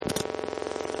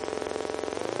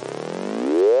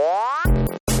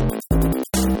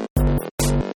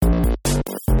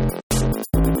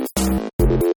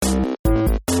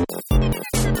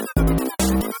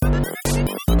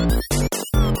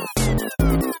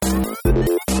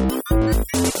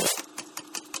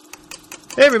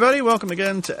Hey everybody, welcome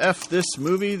again to F This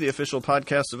Movie, the official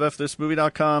podcast of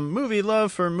FThisMovie.com, movie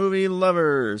love for movie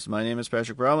lovers. My name is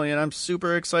Patrick Bromley, and I'm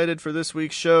super excited for this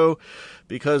week's show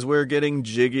because we're getting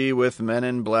jiggy with Men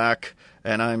in Black,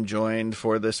 and I'm joined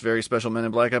for this very special Men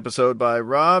in Black episode by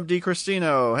Rob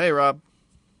DiCristino. Hey, Rob.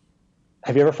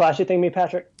 Have you ever flashy thinged me,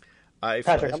 Patrick? I'm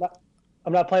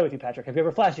not playing with you, Patrick. Have you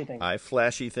ever flashy thinged me? I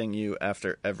flashy thing you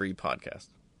after every podcast.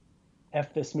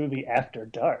 F This Movie After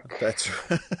Dark. That's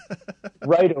right.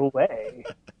 Right away.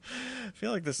 I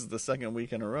feel like this is the second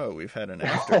week in a row we've had an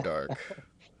After Dark.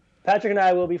 Patrick and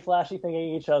I will be flashy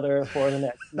thinking each other for the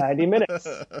next 90 minutes.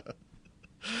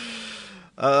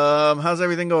 How's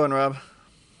everything going, Rob?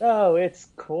 Oh, it's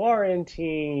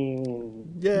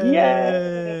quarantine.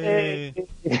 Yay!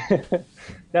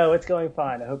 No, it's going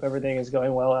fine. I hope everything is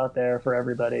going well out there for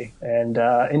everybody. And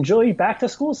enjoy back to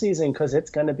school season because it's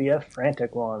going to be a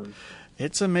frantic one.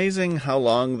 It's amazing how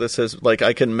long this has,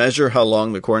 I can measure how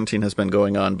long the quarantine has been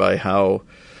going on by how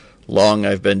long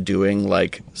I've been doing,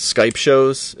 Skype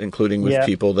shows, including with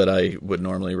people that I would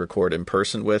normally record in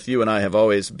person with. You and I have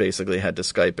always basically had to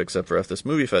Skype except for F This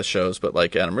Movie Fest shows, but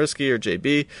Adam Risky or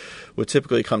JB would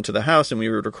typically come to the house and we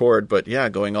would record. But yeah,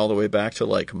 going all the way back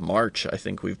to March, I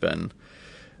think we've been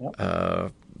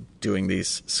doing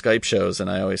these Skype shows, and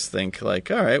I always think all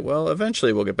right, well,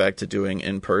 eventually we'll get back to doing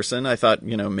in person. I thought,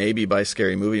 maybe by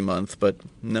Scary Movie Month, but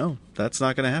no, that's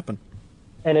not going to happen.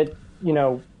 And it,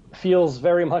 feels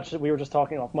very much that we were just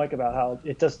talking off mic about how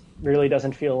it just really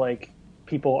doesn't feel like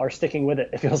people are sticking with it.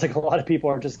 It feels like a lot of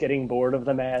people are just getting bored of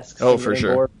the masks. Oh, for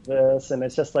sure. Bored of this, and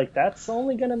it's just that's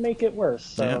only going to make it worse.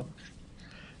 So. Yeah.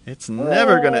 It's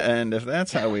never going to end if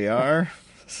that's how we are.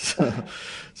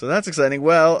 So that's exciting.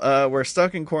 Well, we're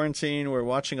stuck in quarantine. We're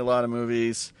watching a lot of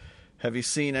movies. Have you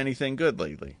seen anything good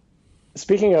lately?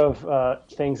 Speaking of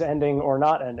things ending or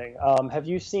not ending, have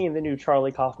you seen the new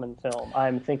Charlie Kaufman film,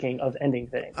 I'm Thinking of Ending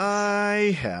Things?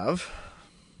 I have.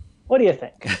 What do you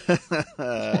think?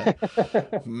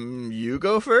 You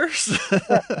go first.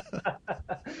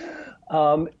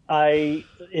 I'm going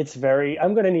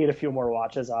to need a few more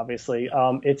watches, obviously.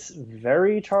 It's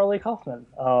very Charlie Kaufman.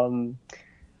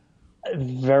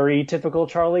 Very typical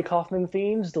Charlie Kaufman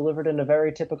themes delivered in a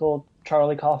very typical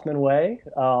Charlie Kaufman way.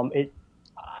 What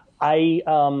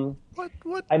are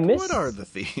the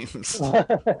themes?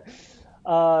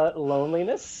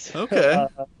 Loneliness. Okay.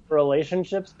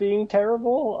 Relationships being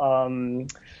terrible.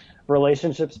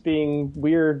 Relationships being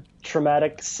weird,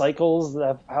 traumatic cycles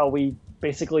of how we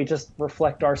basically just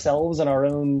reflect ourselves and our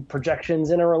own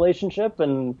projections in a relationship,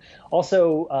 and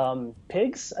also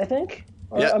pigs, I think.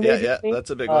 Yeah, that's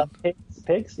a big one.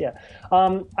 Pigs, yeah.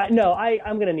 I'm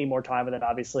going to need more time with it,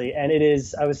 obviously, and it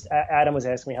is. Adam was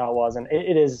asking me how it was, and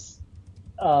it is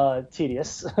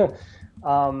tedious.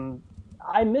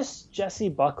 I miss Jessie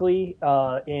Buckley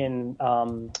in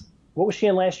what was she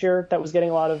in last year? That was getting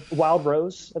a lot of Wild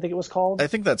Rose, I think it was called. I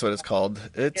think that's what it's called.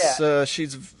 It's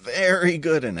she's very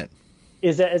good in it.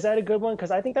 Is that a good one?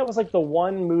 Because I think that was the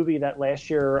one movie that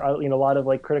last year, a lot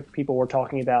of critic people were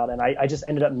talking about, and I just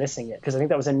ended up missing it because I think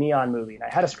that was a Neon movie, and I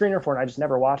had a screener for it, and I just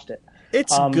never watched it.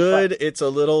 It's good. It's a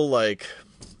little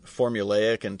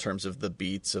formulaic in terms of the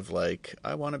beats of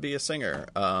I want to be a singer.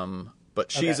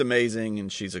 But she's amazing,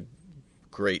 and she's a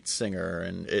great singer,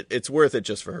 and it's worth it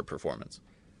just for her performance.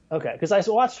 Okay, because I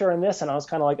watched her in this, and I was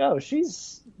kind of oh,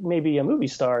 she's maybe a movie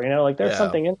star, there's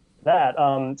something in that.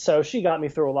 So she got me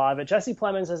through a lot of it. Jesse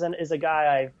Plemons is a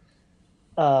guy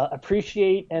I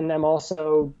appreciate, and I'm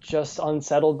also just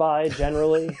unsettled by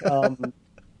generally. I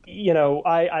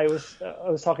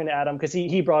was talking to Adam because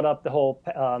he brought up the whole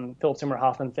Philip Seymour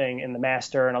Hoffman thing in The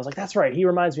Master, and I was like, that's right, he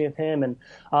reminds me of him. And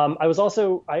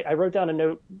I wrote down a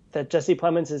note that Jesse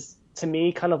Plemons is, to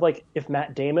me, kind of if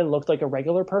Matt Damon looked like a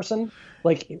regular person.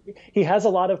 He has a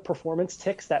lot of performance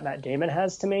tics that Matt Damon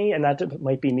has to me, and that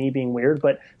might be me being weird,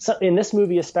 but in this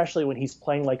movie, especially when he's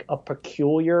playing a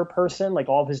peculiar person,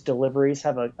 all of his deliveries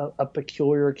have a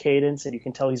peculiar cadence, and you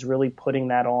can tell he's really putting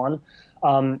that on.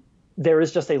 There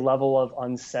is just a level of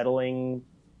unsettling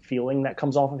feeling that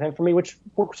comes off of him for me, which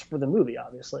works for the movie,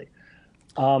 obviously.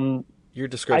 Your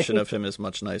description of him is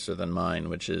much nicer than mine,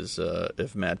 which is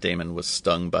if Matt Damon was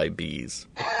stung by bees.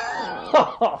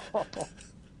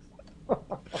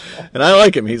 And I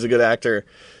like him. He's a good actor.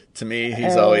 To me,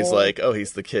 he's always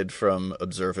he's the kid from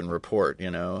Observe and Report,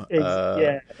 Yeah,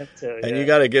 that's too, and you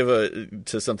got to give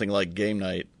to something like Game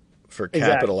Night for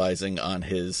capitalizing on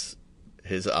his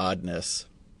oddness.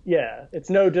 Yeah,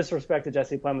 it's no disrespect to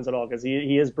Jesse Plemons at all, because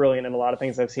he is brilliant in a lot of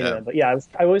things I've seen him in. But yeah,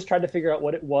 I always tried to figure out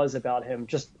what it was about him,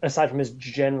 just aside from his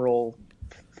general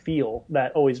feel,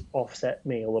 that always offset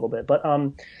me a little bit. But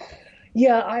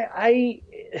yeah,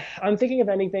 I'm thinking of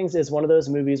Ending Things is one of those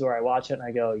movies where I watch it and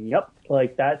I go, yep,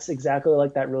 like that's exactly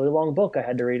like that really long book I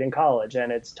had to read in college,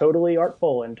 and it's totally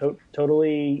artful and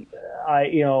totally,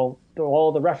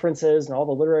 all the references and all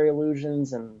the literary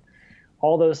allusions and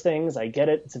all those things. I get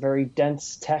it. It's a very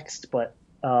dense text, but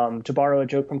to borrow a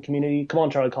joke from Community, come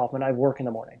on, Charlie Kaufman, I have work in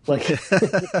the morning. Like,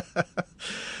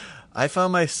 I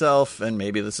found myself, and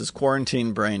maybe this is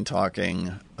quarantine brain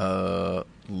talking,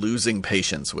 losing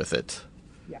patience with it.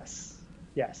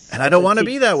 Yes. And I don't want to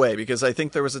be that way, because I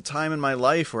think there was a time in my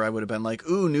life where I would have been like,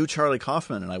 ooh, new Charlie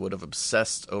Kaufman, and I would have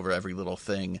obsessed over every little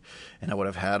thing, and I would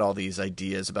have had all these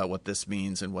ideas about what this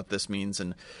means, and, well,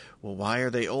 why are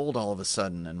they old all of a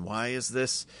sudden, and why is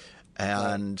this?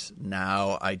 And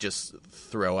now I just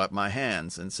throw up my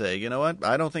hands and say, you know what,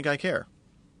 I don't think I care.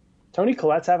 Toni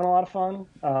Collette's having a lot of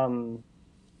fun,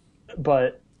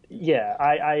 but yeah,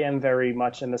 I am very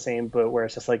much in the same boat where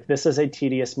it's just like, this is a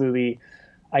tedious movie.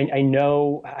 I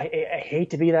know I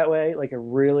hate to be that way. Like, I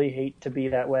really hate to be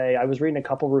that way. I was reading a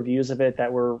couple reviews of it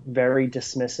that were very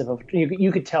dismissive of.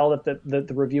 You could tell that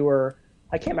the reviewer,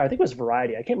 I can't remember. I think it was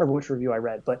Variety. I can't remember which review I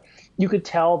read, but you could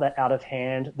tell that out of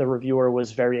hand, the reviewer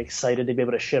was very excited to be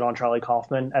able to shit on Charlie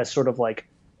Kaufman as sort of like,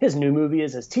 his new movie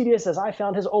is as tedious as I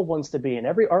found his old ones to be, and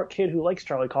every art kid who likes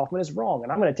Charlie Kaufman is wrong,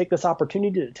 and I'm going to take this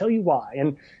opportunity to tell you why.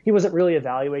 And he wasn't really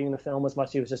evaluating the film as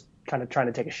much. He was just kind of trying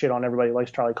to take a shit on everybody who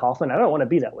likes Charlie Kaufman. I don't want to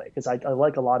be that way, because I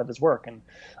like a lot of his work.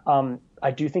 And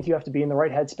I do think you have to be in the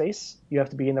right headspace. You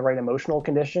have to be in the right emotional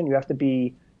condition. You have to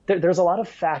be there's a lot of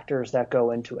factors that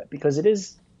go into it, because it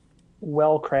is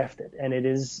well crafted, and it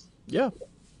is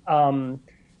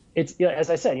it's, as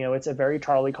I said, it's a very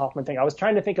Charlie Kaufman thing. I was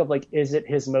trying to think of, like, is it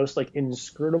his most, like,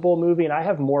 inscrutable movie? And I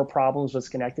have more problems with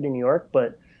Schenectady, New York,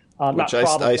 but which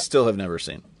I still have never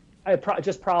seen. I have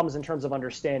just problems in terms of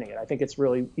understanding it. I think it's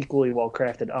really equally well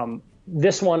crafted.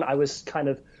 This one, I was kind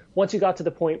of, once you got to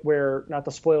the point where, not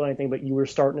to spoil anything, but you were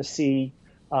starting to see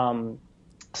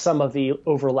some of the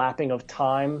overlapping of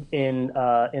time in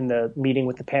the meeting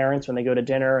with the parents when they go to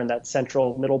dinner, and that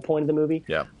central middle point of the movie,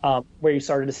 where you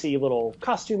started to see little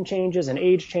costume changes and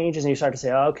age changes, and you started to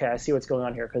say, oh, okay, I see what's going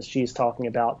on here, because she's talking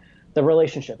about the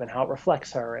relationship and how it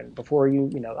reflects her. And before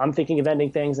I'm thinking of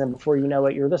Ending Things, and before you know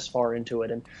it, you're this far into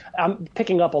it. And I'm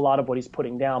picking up a lot of what he's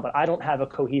putting down, but I don't have a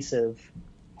cohesive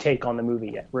take on the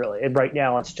movie yet, really. And right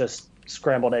now, it's just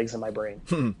scrambled eggs in my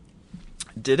brain.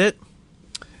 Did it?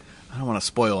 I don't want to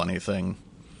spoil anything,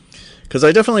 because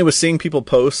I definitely was seeing people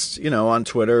post, on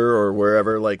Twitter or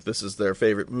wherever, like, this is their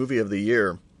favorite movie of the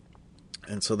year.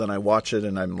 And so then I watch it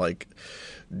and I'm like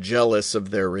jealous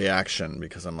of their reaction,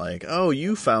 because I'm like, oh,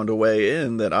 you found a way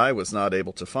in that I was not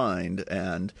able to find.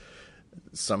 And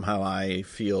somehow I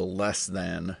feel less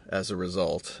than as a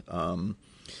result.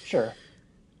 Sure.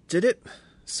 Did it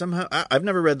somehow? I've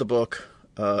never read the book.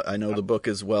 I know the book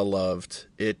is well loved.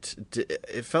 It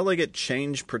felt like it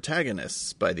changed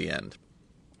protagonists by the end.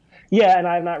 Yeah, and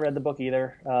I have not read the book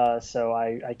either, so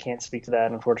I can't speak to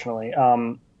that, unfortunately.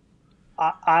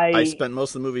 I spent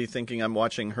most of the movie thinking I'm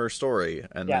watching Her Story,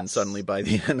 and then suddenly by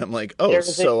the end I'm like, oh,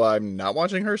 so I'm not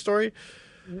watching Her Story?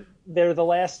 They're the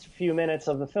last few minutes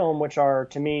of the film, which are,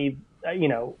 to me,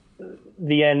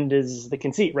 the end is the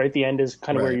conceit, right? The end is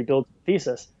kind of where you build the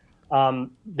thesis.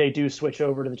 They do switch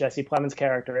over to the Jesse Plemons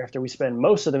character after we spend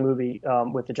most of the movie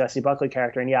with the Jesse Buckley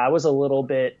character. And yeah, I was a little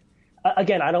bit,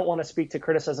 again, I don't want to speak to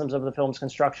criticisms of the film's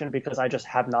construction, because I just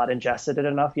have not ingested it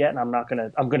enough yet. And I'm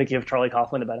going to give Charlie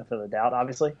Kaufman the benefit of the doubt,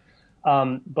 obviously.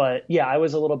 But yeah, I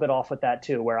was a little bit off with that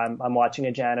too, where I'm watching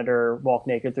a janitor walk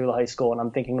naked through the high school, and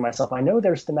I'm thinking to myself, I know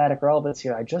there's thematic relevance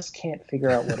here. I just can't figure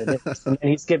out what it is. And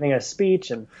he's giving a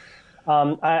speech, and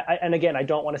and again, I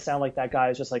don't want to sound like that guy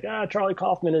is just like, Charlie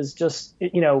Kaufman is just,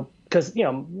 because,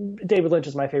 David Lynch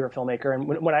is my favorite filmmaker. And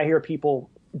when I hear people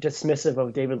dismissive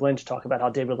of David Lynch talk about how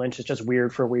David Lynch is just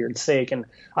weird for weird's sake, and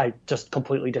I just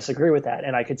completely disagree with that.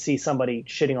 And I could see somebody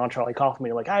shitting on Charlie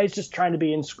Kaufman like, he's just trying to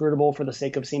be inscrutable for the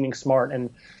sake of seeming smart. And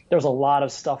there's a lot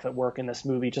of stuff at work in this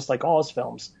movie, just like all his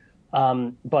films.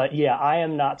 But yeah, I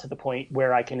am not to the point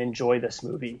where I can enjoy this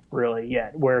movie really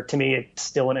yet, where to me it's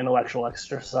still an intellectual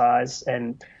exercise,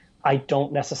 and I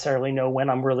don't necessarily know when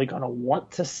I'm really going to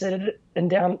want to sit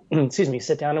down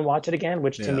and watch it again,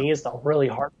 which to me is the really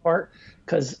hard part,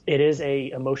 because it is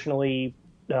a emotionally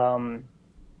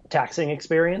taxing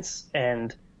experience,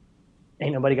 and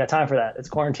ain't nobody got time for that. It's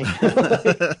quarantine.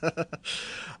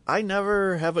 I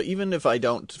never have, even if I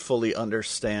don't fully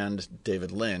understand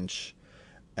David Lynch.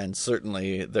 And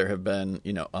certainly there have been,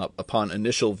 upon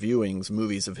initial viewings,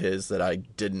 movies of his that I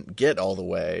didn't get all the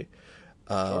way.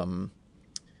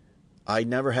 I I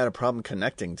never had a problem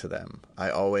connecting to them. I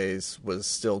always was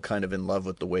still kind of in love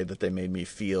with the way that they made me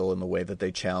feel and the way that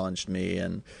they challenged me,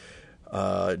 and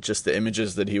just the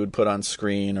images that he would put on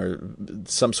screen, or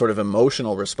some sort of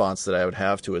emotional response that I would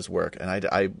have to his work. And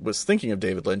I was thinking of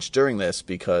David Lynch during this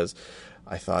because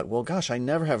I thought, well, gosh, I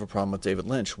never have a problem with David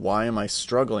Lynch. Why am I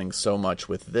struggling so much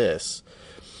with this?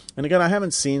 And again, I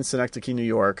haven't seen Synecdoche, New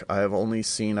York. I have only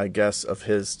seen, I guess, of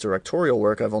his directorial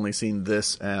work, I've only seen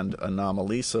this and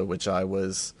Anomalisa, which I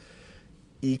was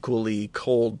equally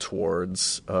cold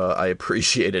towards. I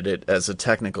appreciated it as a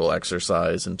technical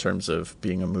exercise in terms of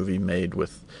being a movie made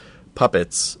with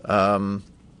puppets.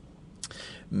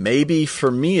 Maybe,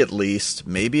 for me at least,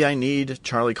 maybe I need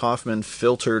Charlie Kaufman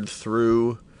filtered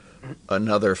through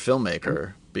another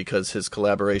filmmaker, because his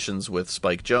collaborations with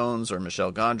Spike Jonze or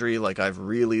Michel Gondry, like, I've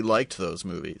really liked those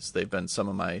movies. They've been some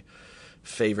of my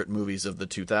favorite movies of the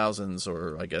 2000s,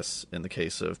 or I guess in the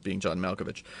case of Being John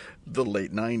Malkovich, the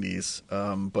late 90s.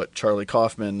 But Charlie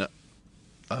Kaufman,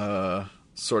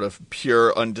 sort of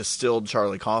pure, undistilled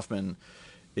Charlie Kaufman,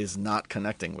 is not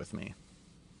connecting with me.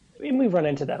 I mean, we run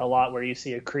into that a lot, where you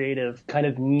see a creative kind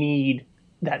of need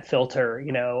that filter.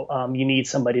 You need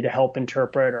somebody to help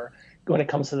interpret, or when it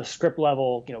comes to the script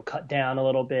level, cut down a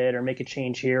little bit or make a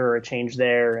change here or a change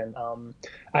there. And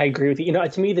I agree with you.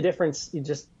 To me, the difference,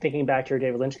 just thinking back to your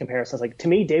David Lynch comparison, is like, to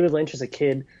me, David Lynch is a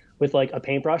kid with like a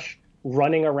paintbrush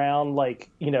running around, like,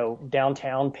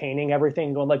 downtown painting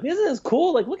everything, going like, this is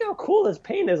cool. Like, look how cool this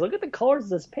paint is. Look at the colors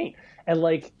of this paint. And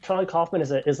like Charlie Kaufman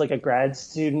is like a grad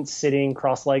student sitting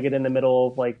cross-legged in the middle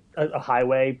of like a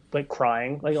highway, like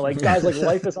crying, like guys, like,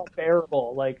 life is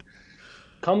unbearable. Like,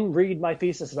 come read my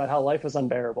thesis about how life is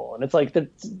unbearable. And it's like, this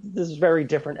is very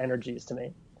different energies to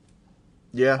me.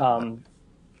 Yeah.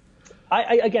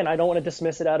 I don't want to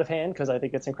dismiss it out of hand, because I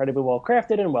think it's incredibly well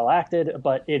crafted and well acted,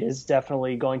 but it is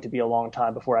definitely going to be a long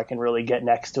time before I can really get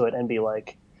next to it and be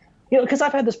like, because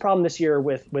I've had this problem this year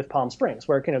with Palm Springs,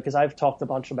 where, because I've talked a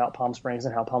bunch about Palm Springs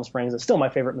and how Palm Springs is still my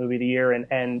favorite movie of the year.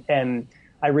 And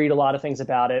I read a lot of things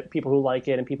about it, people who like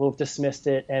it and people who've dismissed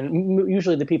it. And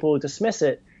usually the people who dismiss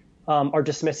it are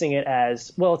dismissing it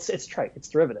as, well, it's trite, it's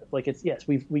derivative. Like, it's, yes,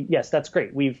 yes, that's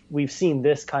great. We've seen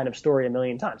this kind of story a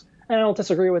million times. And I don't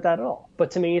disagree with that at all.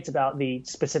 But to me, it's about the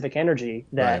specific energy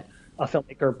that a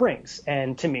filmmaker brings.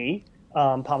 And to me,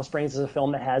 Palm Springs is a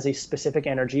film that has a specific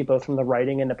energy, both from the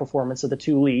writing and the performance of the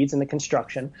two leads and the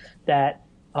construction, that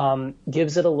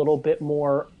gives it a little bit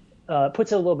more,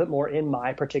 puts it a little bit more in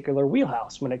my particular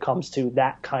wheelhouse when it comes to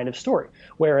that kind of story.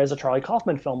 Whereas a Charlie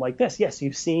Kaufman film like this, yes,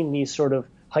 you've seen these sort of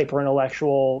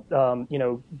hyper-intellectual,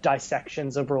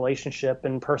 dissections of relationship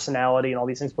and personality and all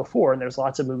these things before, and there's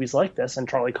lots of movies like this, and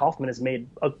Charlie Kaufman has made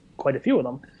quite a few of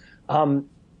them.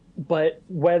 But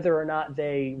whether or not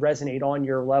they resonate on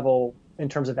your level in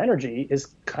terms of energy is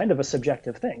kind of a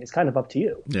subjective thing. It's kind of up to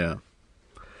you. Yeah.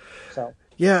 So.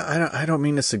 Yeah, I don't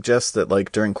mean to suggest that,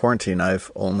 like, during quarantine I've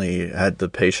only had the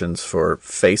patience for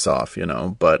Face Off,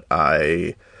 but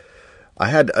I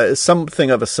had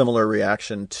something of a similar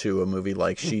reaction to a movie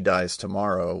like She Dies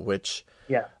Tomorrow, which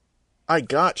I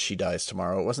got She Dies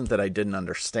Tomorrow. It wasn't that I didn't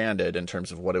understand it in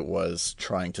terms of what it was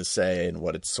trying to say and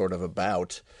what it's sort of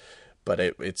about, but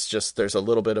it's just, there's a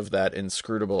little bit of that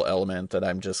inscrutable element that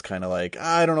I'm just kind of like,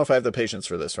 I don't know if I have the patience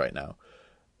for this right now.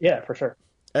 Yeah, for sure.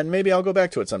 And maybe I'll go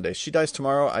back to it someday. She Dies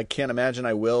Tomorrow, I can't imagine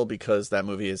I will, because that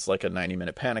movie is like a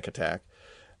 90-minute panic attack.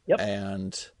 Yep.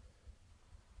 And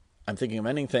I'm thinking of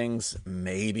ending things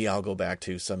maybe I'll go back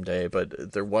to someday,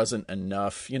 but there wasn't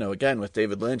enough. Again, with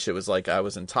David Lynch, it was like I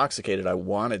was intoxicated. I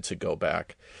wanted to go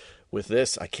back. With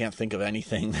this, I can't think of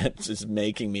anything that is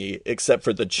making me, except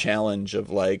for the challenge of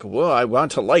like, whoa, I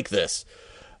want to like this.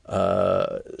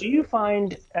 Do you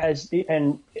find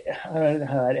and I don't know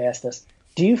how I'd ask this,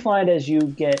 do you find as you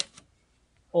get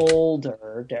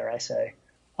older, dare I say,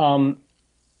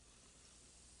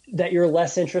 that you're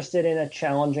less interested in a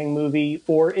challenging movie,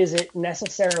 or is it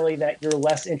necessarily that you're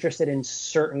less interested in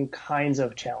certain kinds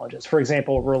of challenges? For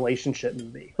example, a relationship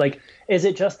movie. Like, is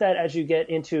it just that as you get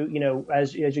into,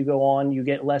 as you go on, you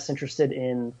get less interested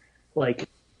in like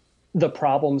the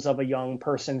problems of a young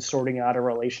person sorting out a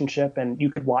relationship, and you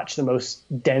could watch the most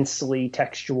densely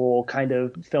textual kind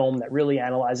of film that really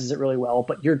analyzes it really well,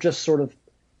 but you're just sort of,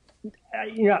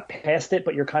 you're not past it,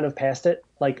 but you're kind of past it.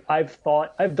 Like, I've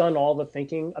done all the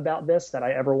thinking about this that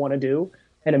I ever want to do.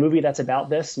 And a movie that's about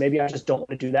this, maybe I just don't want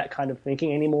to do that kind of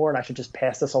thinking anymore, and I should just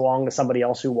pass this along to somebody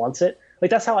else who wants it.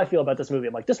 Like, that's how I feel about this movie.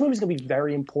 I'm like, this movie's going to be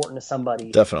very important to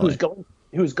somebody Definitely.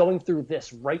 who's going through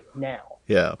this right now.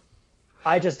 Yeah.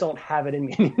 I just don't have it in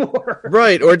me anymore.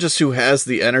 Right, or just who has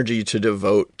the energy to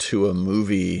devote to a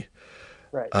movie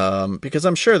Right. Because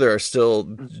I'm sure there are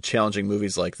still challenging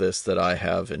movies like this that I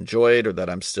have enjoyed or that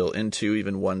I'm still into,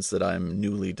 even ones that I'm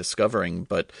newly discovering.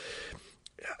 But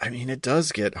I mean, it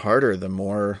does get harder the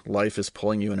more life is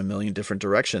pulling you in a million different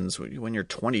directions. When you're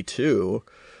 22,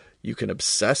 you can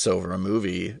obsess over a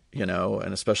movie, you know,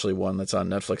 and especially one that's on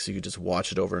Netflix, you could just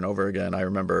watch it over and over again. I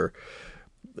remember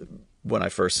when I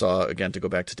first saw, again, to go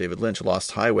back to David Lynch,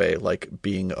 Lost Highway, like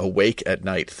being awake at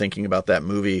night thinking about that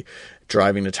movie,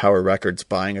 driving to Tower Records,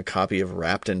 buying a copy of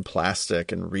Wrapped in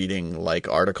Plastic and reading like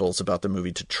articles about the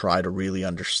movie to try to really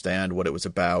understand what it was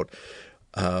about.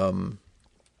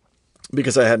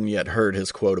 Because I hadn't yet heard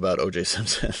his quote about O.J.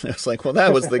 Simpson. I was like, well,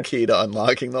 that was the key to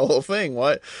unlocking the whole thing.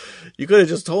 What? You could have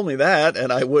just told me that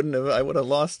and I wouldn't have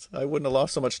lost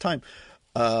so much time.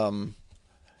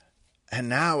 And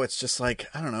now it's just like,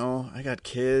 I don't know, I got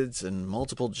kids and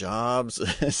multiple jobs.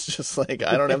 It's just like,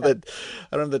 I don't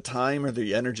have the time or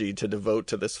the energy to devote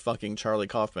to this fucking Charlie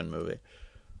Kaufman movie.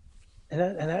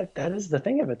 And that is the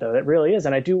thing of it, though. It really is.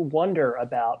 And I do wonder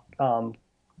about,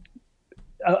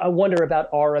 I wonder about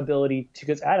our ability to,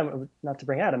 because Adam, not to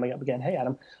bring Adam up again. Hey,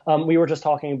 Adam, we were just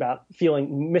talking about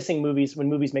missing movies when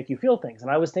movies make you feel things. And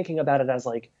I was thinking about it as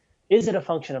like, is it a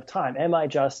function of time? Am I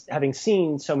just, having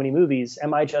seen so many movies,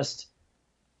 am I just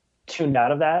tuned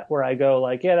out of that where I go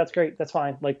like, yeah, that's great. That's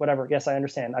fine. Like, whatever. Yes, I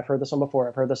understand. I've heard this one before.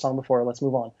 I've heard this song before. Let's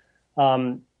move on.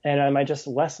 And am I just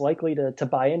less likely to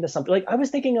buy into something? Like, I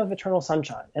was thinking of Eternal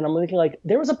Sunshine, and I'm thinking like,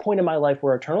 there was a point in my life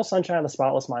where Eternal Sunshine of the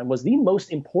Spotless Mind was the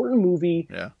most important movie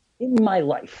in my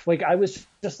life. Like, I was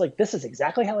just like, this is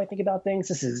exactly how I think about things.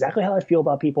 This is exactly how I feel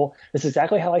about people. This is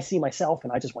exactly how I see myself.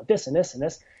 And I just want this and this and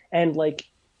this. And like,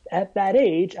 at that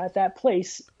age, at that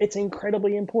place, it's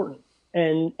incredibly important.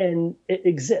 And it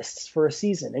exists for a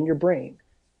season in your brain,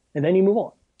 and then you move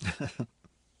on.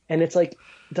 And it's like,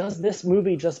 does this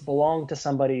movie just belong to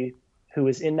somebody who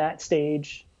is in that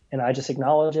stage, and I just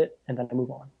acknowledge it and then I move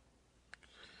on?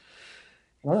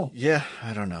 I don't know. Yeah,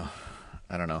 I don't know.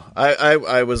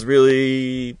 I was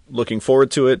really looking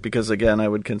forward to it because, again, I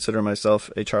would consider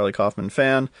myself a Charlie Kaufman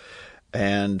fan.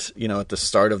 And, you know, at the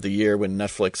start of the year when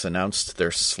Netflix announced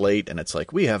their slate and it's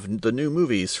like, we have the new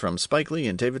movies from Spike Lee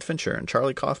and David Fincher and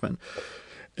Charlie Kaufman,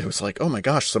 it was like, oh my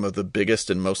gosh, some of the biggest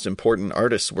and most important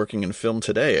artists working in film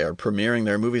today are premiering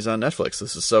their movies on Netflix.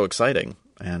 This is so exciting.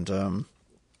 And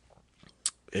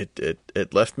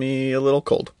it left me a little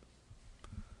cold.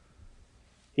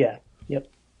 Yeah. Yep.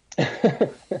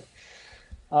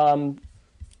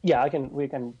 Yeah, we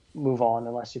can move on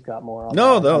unless you've got more on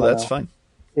No, that's fine.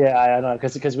 Yeah, I don't know,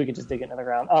 because we could just dig it into the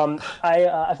ground.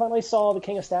 I finally saw The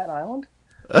King of Staten Island.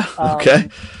 Okay.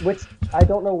 Which I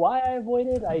don't know why I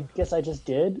avoided. I guess I just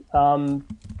did.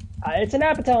 It's an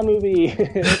Apatow movie.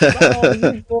 It's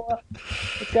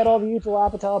got all the usual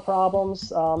Apatow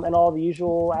problems and all the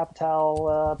usual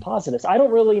Apatow positives. I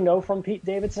don't really know from Pete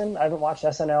Davidson. I haven't watched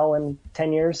SNL in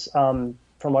 10 years. From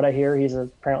what I hear, he's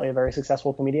apparently a very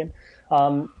successful comedian.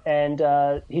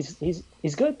 And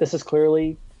he's good. This is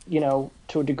clearly, you know,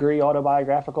 to a degree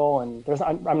autobiographical, and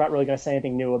I'm not really going to say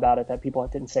anything new about it that people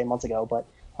didn't say months ago, but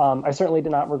I certainly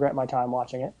did not regret my time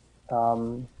watching it.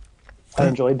 I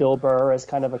enjoy Bill Burr as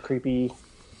kind of a creepy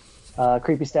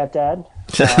stepdad.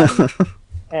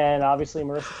 And obviously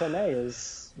Marissa Tomei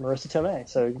is Marissa Tomei,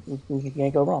 so you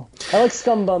can't go wrong. I like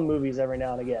scum bum movies every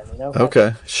now and again, you know?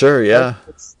 Okay, sure, yeah.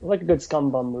 It's like a good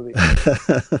scum bum movie.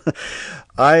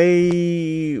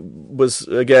 I was,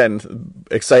 again,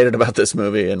 excited about this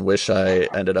movie and wish I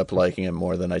ended up liking it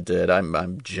more than I did.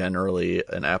 I'm generally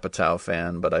an Apatow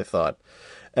fan, but I thought...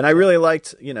 And I really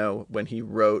liked, you know, when he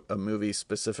wrote a movie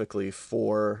specifically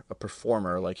for a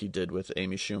performer like he did with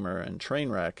Amy Schumer and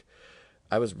Trainwreck,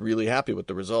 I was really happy with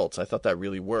the results. I thought that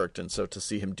really worked. And so to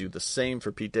see him do the same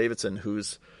for Pete Davidson,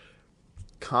 whose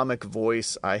comic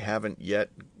voice I haven't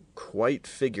yet quite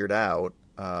figured out,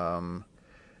 on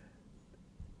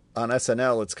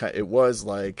SNL, it was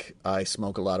like, I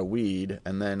smoke a lot of weed,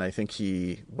 and then I think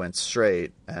he went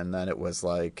straight, and then it was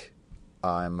like,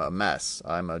 I'm a mess.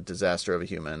 I'm a disaster of a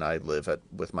human. I live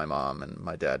with my mom, and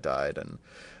my dad died, and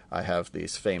I have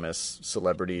these famous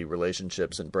celebrity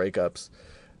relationships and breakups.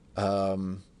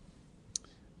 But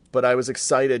I was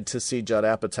excited to see Judd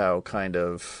Apatow kind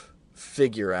of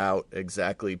figure out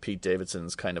exactly Pete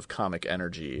Davidson's kind of comic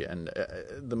energy, and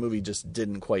the movie just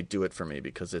didn't quite do it for me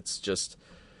because it's just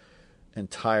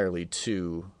entirely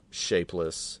too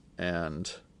shapeless,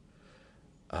 and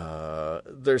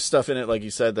there's stuff in it, like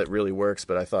you said, that really works,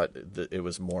 but I thought that it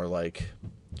was more like,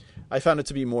 I found it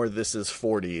to be more This Is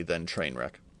 40 than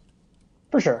Trainwreck.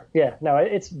 For sure. Yeah. No,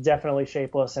 it's definitely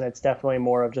shapeless, and it's definitely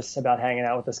more of just about hanging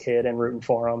out with this kid and rooting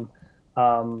for him.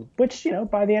 Which,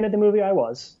 by the end of the movie I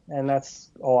was, and that's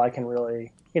all I can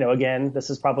really, again, this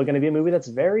is probably going to be a movie that's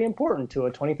very important to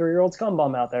a 23-year-old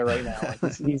scumbum out there right now.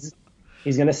 Like he's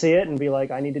going to see it and be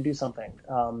like, I need to do something.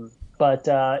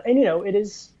 It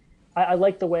is, I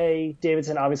like the way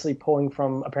Davidson, obviously pulling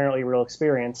from apparently real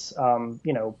experience,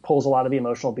 pulls a lot of the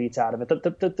emotional beats out of it.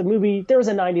 The movie, there was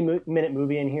a 90-minute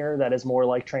movie in here that is more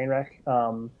like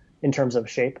Trainwreck, in terms of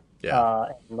shape,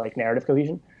 and like narrative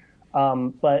cohesion.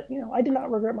 But I did not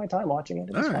regret my time watching it.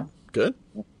 It was fun. Good.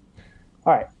 All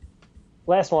right.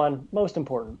 Last one, most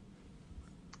important.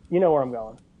 You know where I'm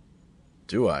going.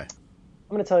 Do I? I'm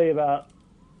going to tell you about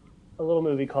a little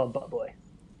movie called Butt Boy.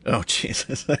 Oh,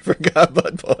 Jesus. I forgot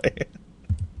Butt Boy.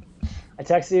 I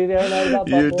texted you the other night about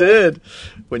Butt Boy. You did.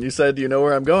 When you said, you know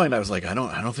where I'm going, I was like, I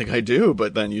don't think I do.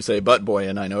 But then you say Butt Boy,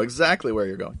 and I know exactly where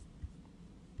you're going.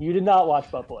 You did not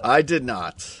watch Butt Boy. I did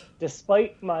not.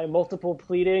 Despite my multiple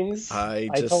pleadings, I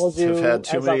just have had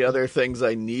too many other things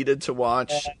I needed to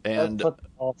watch, and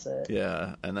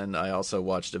then I also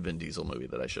watched a Vin Diesel movie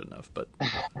that I shouldn't have, but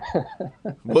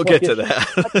we'll get to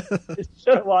that. You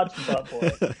should have watched Butt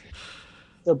Boy.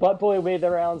 So Butt Boy made the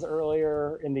rounds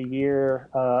earlier in the year,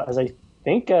 as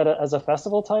a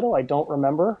festival title. I don't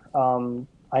remember.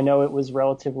 I know it was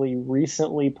relatively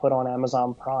recently put on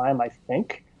Amazon Prime, I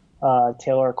think.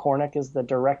 Taylor Cornick is the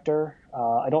director.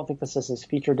 I don't think this is his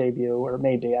feature debut, or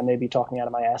maybe. I may be talking out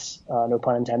of my ass, no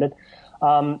pun intended.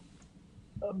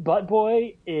 Butt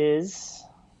Boy is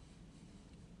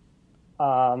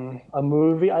a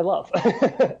movie I love.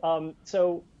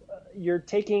 So you're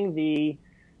taking the,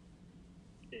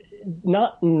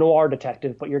 not noir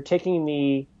detective, but you're taking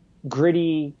the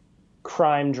gritty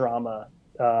crime drama.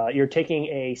 You're taking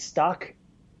a stock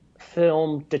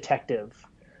film detective,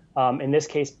 in this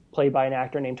case played by an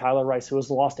actor named Tyler Rice, who has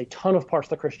lost a ton of parts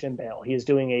to Christian Bale. He is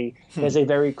doing he has a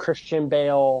very Christian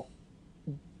Bale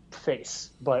face,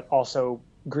 but also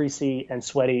greasy and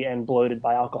sweaty and bloated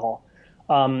by alcohol.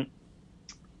 And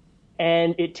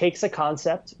it takes a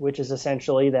concept, which is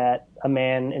essentially that a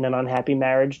man in an unhappy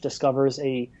marriage discovers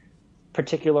a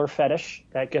particular fetish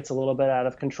that gets a little bit out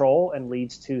of control and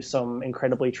leads to some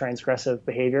incredibly transgressive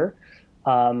behavior.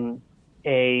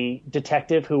 A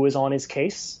detective who is on his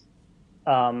case,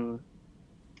 who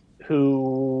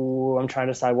I'm trying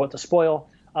to decide what to spoil,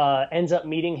 ends up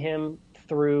meeting him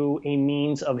through a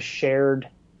means of shared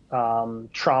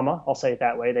trauma. I'll say it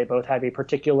that way. They both have a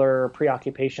particular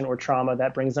preoccupation or trauma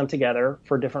that brings them together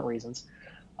for different reasons.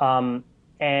 And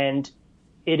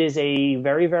it is a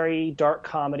very, very dark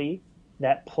comedy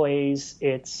that plays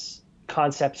its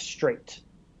concept straight.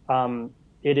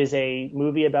 It is a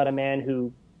movie about a man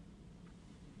who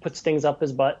puts things up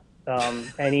his butt,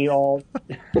 and he all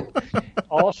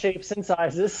shapes and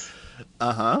sizes.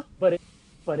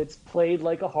 But it's played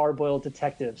like a hard-boiled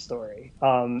detective story.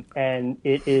 And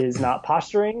it is not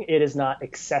posturing. It is not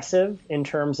excessive in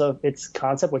terms of its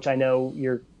concept, which I know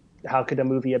how could a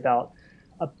movie about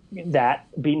that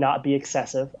not be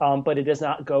excessive? But it does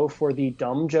not go for the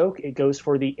dumb joke. It goes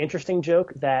for the interesting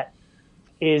joke that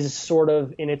is sort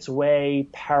of in its way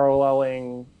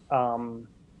paralleling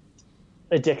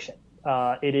addiction.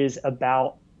 It is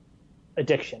about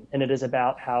addiction, and it is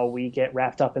about how we get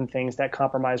wrapped up in things that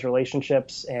compromise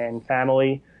relationships and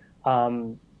family.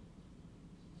 I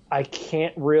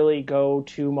can't really go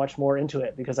too much more into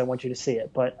it because I want you to see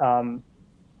it, but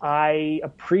I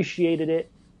appreciated it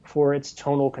for its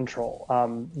tonal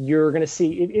control. You're going to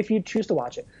see, if you choose to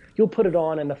watch it, you'll put it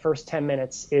on, and the first 10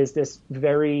 minutes is this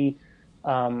very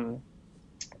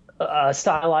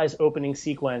stylized opening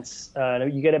sequence.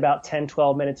 You get about 10,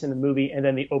 12 minutes in the movie, and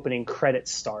then the opening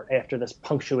credits start after this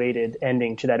punctuated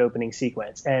ending to that opening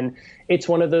sequence. And it's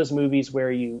one of those movies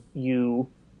where you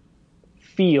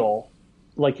feel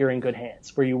like you're in good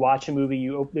hands, where you watch a movie,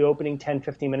 the opening 10,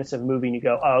 15 minutes of a movie, and you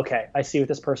go, oh, okay, I see what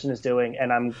this person is doing,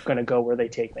 and I'm going to go where they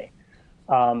take me.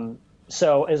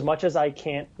 So as much as I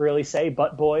can't really say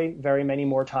Butt Boy very many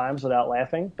more times without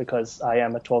laughing, because I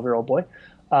am a 12-year-old boy,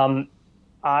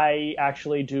 I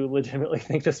actually do legitimately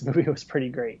think this movie was pretty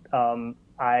great.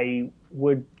 I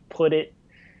would put it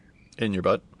in your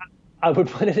butt. I would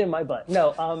put it in my butt.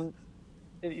 No,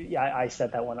 yeah, I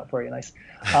set that one up for you. Nice.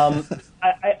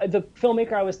 The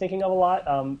filmmaker I was thinking of a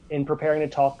lot in preparing to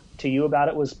talk to you about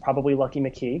it was probably Lucky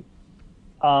McKee.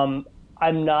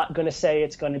 I'm not going to say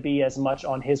it's going to be as much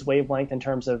on his wavelength in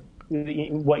terms of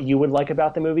what you would like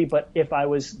about the movie, but if I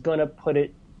was going to put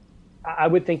it, I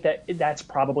would think that it's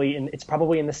probably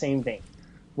in the same vein,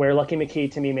 where Lucky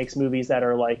McKee to me makes movies that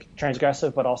are like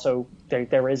transgressive, but also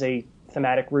there is a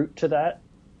thematic root to that.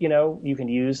 You can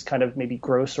use kind of maybe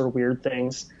gross or weird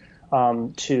things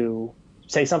to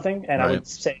say something, and right. I would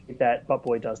say that Butt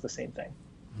Boy does the same thing.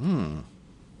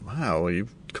 Wow,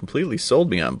 you've completely sold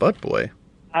me on Butt Boy.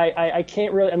 I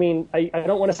can't really. I mean, I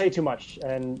don't want to say too much,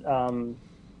 and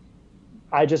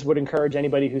I just would encourage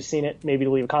anybody who's seen it maybe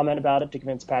to leave a comment about it to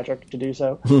convince Patrick to do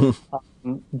so.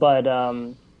 But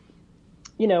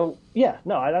yeah,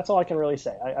 no, that's all I can really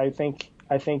say. I think.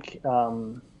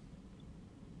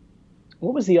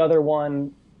 What was the other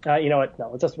one? You know what? No,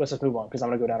 let's just move on because I'm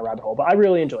going to go down a rabbit hole. But I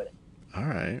really enjoyed it. All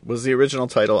right. Was the original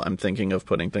title "I'm thinking of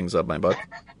putting things up my butt"?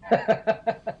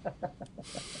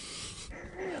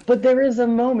 But there is a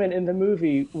moment in the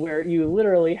movie where you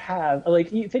literally have,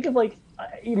 like, you think of, like,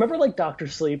 you remember, like, Dr.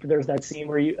 Sleep? There's that scene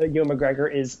where Ewan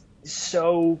McGregor is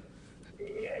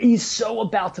he's so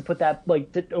about to put that,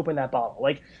 like, to open that bottle.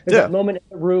 Like, there's that moment in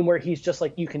the room where he's just,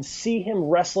 like, you can see him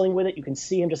wrestling with it. You can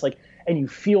see him just, like, and you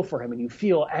feel for him, and you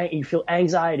feel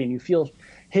anxiety, and you feel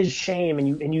his shame,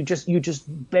 and you just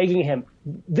begging him.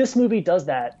 This movie does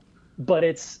that, but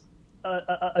it's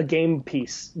a game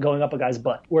piece going up a guy's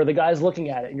butt where the guy's looking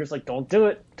at it and you're just like, don't do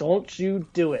it, don't you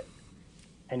do it,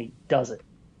 and he does it.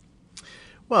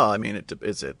 Well, I mean,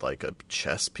 is it like a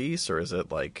chess piece or is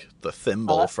it like the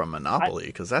thimble from Monopoly?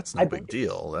 Because that's no big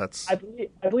deal. I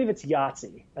believe it's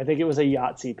Yahtzee. I think it was a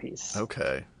Yahtzee piece.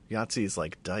 Okay, Yahtzee is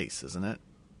like dice, isn't it?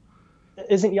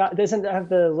 Doesn't it have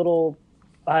the little?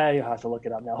 I have to look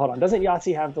it up now. Hold on. Doesn't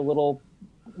Yahtzee have the little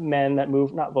men that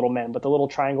move, not little men, but the little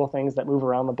triangle things that move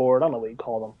around the board? I don't know what you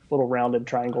call them. Little rounded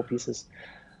triangle pieces.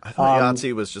 I thought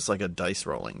Yahtzee was just like a dice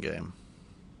rolling game.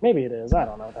 Maybe it is. I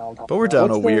don't know. But we're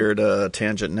down a weird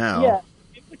tangent now. Yeah.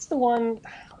 What's the one?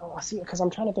 Oh, see, because I'm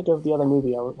trying to think of the other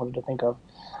movie I wanted to think of.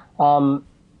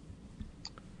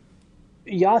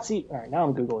 Yahtzee. All right, now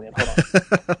I'm Googling it.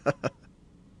 Hold on.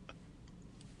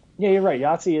 Yeah, you're right.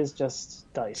 Yahtzee is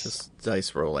just dice. Just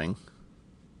dice rolling.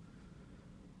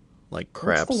 Like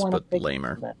craps, but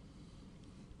lamer.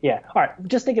 Yeah. All right.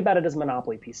 Just think about it as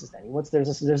Monopoly pieces then.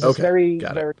 There's this very,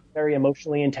 very, very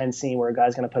emotionally intense scene where a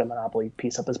guy's going to put a Monopoly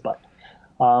piece up his butt.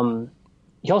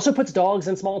 He also puts dogs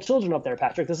and small children up there,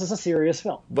 Patrick. This is a serious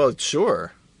film. Well,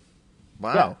 sure.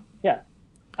 Wow. Yeah.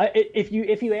 If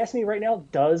you ask me right now,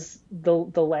 does the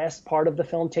last part of the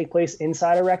film take place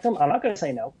inside a rectum? I'm not going to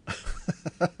say no.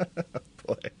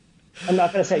 Boy. I'm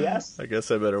not going to say yes. I guess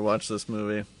I better watch this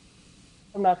movie.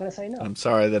 I'm not going to say no. I'm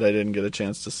sorry that I didn't get a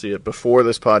chance to see it before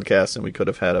this podcast, and we could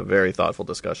have had a very thoughtful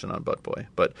discussion on Butt Boy.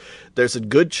 But there's a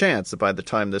good chance that by the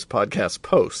time this podcast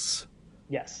posts,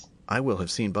 yes, I will have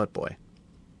seen Butt Boy.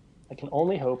 I can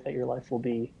only hope that your life will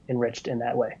be enriched in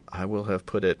that way. I will have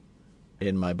put it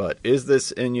in my butt. Is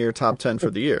this in your top 10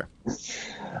 for the year?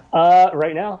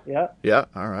 Right now, yeah. Yeah,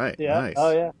 all right. Yeah. Nice.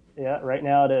 Oh, yeah. Yeah, right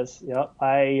now it is. Yep.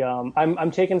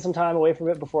 I'm taking some time away from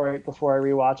it before I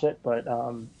rewatch it, but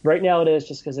right now it is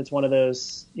just because it's one of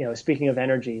those, speaking of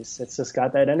energies, it's just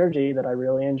got that energy that I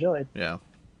really enjoyed. Yeah.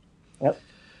 Yep.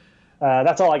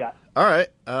 That's all I got. All right.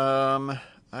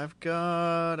 I've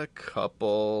got a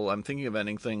couple. I'm thinking of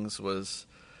Ending Things was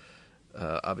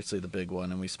obviously the big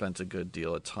one, and we spent a good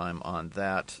deal of time on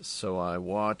that. So I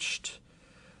watched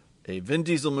a Vin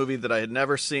Diesel movie that I had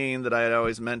never seen that I had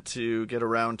always meant to get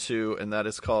around to, and that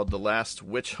is called The Last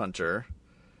Witch Hunter.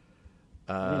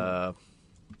 Original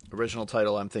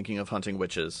title, I'm Thinking of Hunting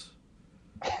Witches.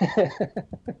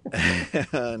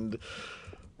 And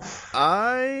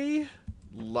I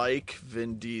like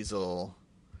Vin Diesel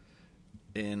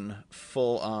in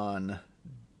full-on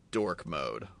dork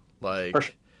mode.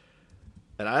 Like,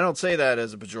 and I don't say that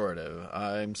as a pejorative.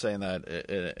 I'm saying that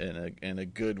in a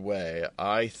good way.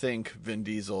 I think Vin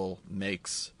Diesel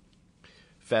makes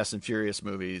Fast and Furious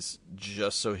movies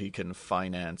just so he can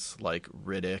finance like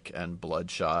Riddick and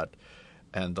Bloodshot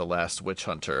and The Last Witch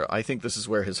Hunter. I think this is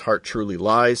where his heart truly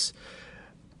lies,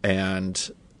 and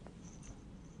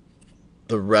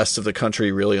the rest of the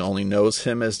country really only knows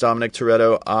him as Dominic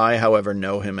Toretto. I, however,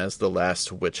 know him as The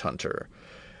Last Witch Hunter.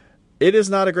 It is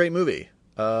not a great movie.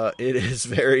 It is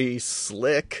very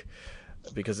slick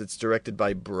because it's directed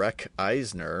by Breck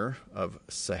Eisner of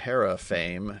Sahara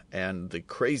fame and the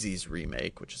Crazies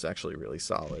remake, which is actually really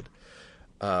solid.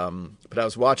 But I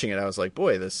was watching it, I was like,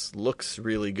 boy, this looks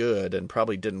really good and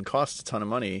probably didn't cost a ton of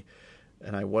money.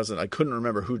 And I couldn't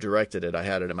remember who directed it. I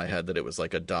had it in my head that it was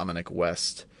like a Dominic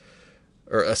West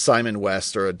or a Simon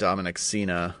West or a Dominic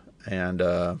Sena.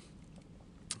 And,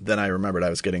 then I remembered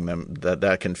I was getting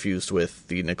that confused with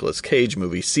the Nicolas Cage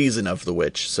movie Season of the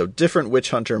Witch. So different witch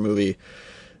hunter movie,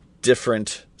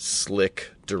 different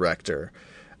slick director.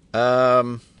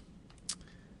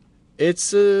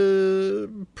 It's a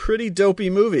pretty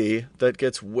dopey movie that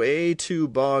gets way too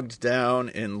bogged down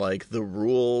in like the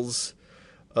rules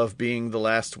of being the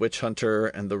last witch hunter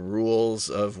and the rules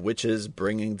of witches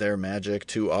bringing their magic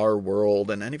to our world.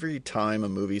 And every time a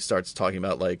movie starts talking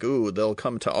about like, ooh, they'll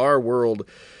come to our world,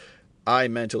 I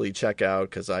mentally check out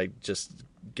because I just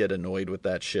get annoyed with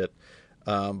that shit.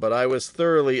 But I was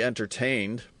thoroughly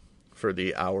entertained for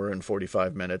the hour and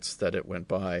 45 minutes that it went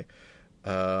by.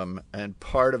 And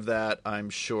part of that, I'm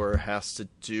sure, has to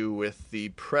do with the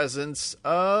presence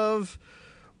of...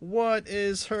 What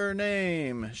is her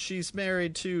name? She's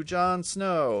married to Jon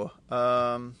Snow.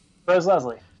 Rose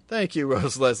Leslie. Thank you,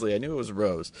 Rose Leslie. I knew it was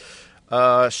Rose.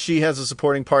 She has a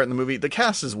supporting part in the movie. The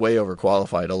cast is way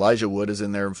overqualified. Elijah Wood is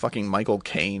in there. Fucking Michael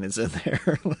Caine is in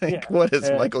there. What is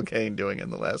Michael Caine doing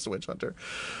in The Last Witch Hunter?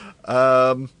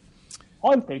 I'm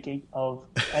thinking of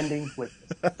ending with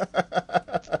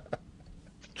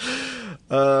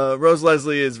Rose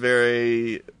Leslie is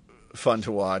very fun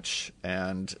to watch,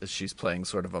 and she's playing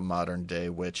sort of a modern day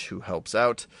witch who helps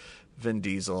out Vin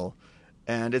Diesel,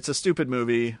 and it's a stupid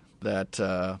movie that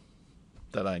I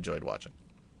enjoyed watching.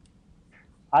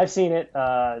 I've seen it.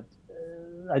 I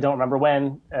don't remember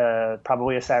when,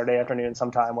 probably a Saturday afternoon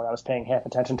sometime when I was paying half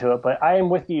attention to it, but I am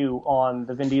with you on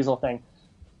the Vin Diesel thing.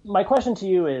 My question to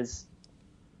you is,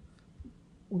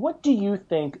 what do you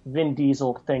think Vin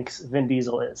Diesel thinks Vin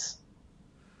Diesel is?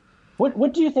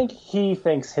 What do you think he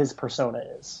thinks his persona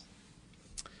is?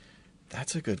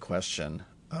 That's a good question.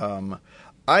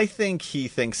 I think he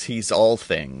thinks he's all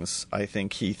things. I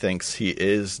think he thinks he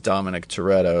is Dominic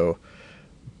Toretto,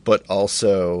 but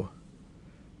also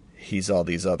he's all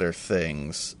these other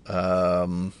things.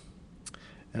 And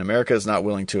America is not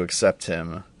willing to accept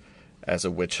him as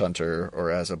a witch hunter or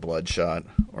as a Bloodshot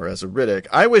or as a Riddick.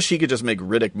 I wish he could just make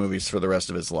Riddick movies for the rest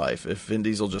of his life. If Vin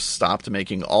Diesel just stopped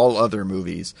making all other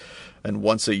movies and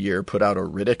once a year put out a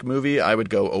Riddick movie, I would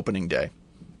go opening day.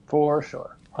 For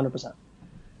sure. 100%.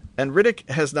 And Riddick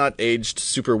has not aged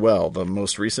super well, the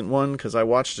most recent one, because I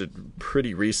watched it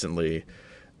pretty recently,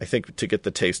 I think to get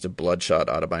the taste of Bloodshot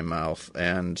out of my mouth.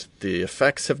 And the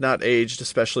effects have not aged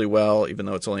especially well, even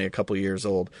though it's only a couple years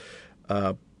old.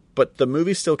 But the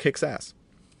movie still kicks ass.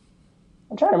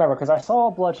 I'm trying to remember, because I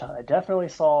saw Bloodshot. I definitely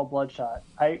saw Bloodshot.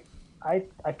 I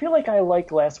feel like I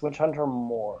liked Last Witch Hunter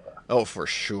more. Oh, for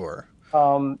sure.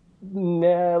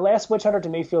 Last Witch Hunter to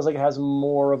me feels like it has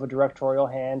more of a directorial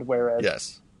hand, whereas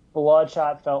yes.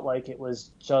 Bloodshot felt like it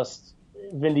was just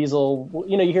Vin Diesel.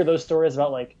 You know, you hear those stories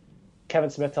about like Kevin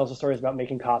Smith tells the stories about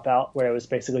making Cop Out, where it was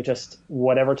basically just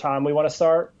whatever time we want to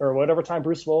start, or whatever time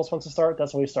Bruce Willis wants to start,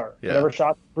 that's when we start. Yeah. Whatever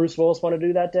shot Bruce Willis want to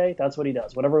do that day, that's what he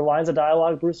does. Whatever lines of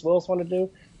dialogue Bruce Willis want to do,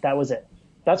 that was it.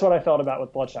 That's what I felt about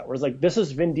with Bloodshot, where it's like, this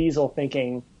is Vin Diesel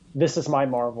thinking, this is my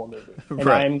Marvel movie, and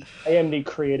right. I am the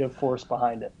creative force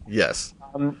behind it. Yes.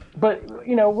 But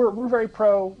you know, we're very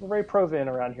pro Vin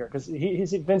around here, because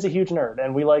Vin's a huge nerd,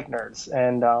 and we like nerds,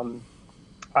 and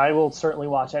I will certainly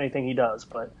watch anything he does.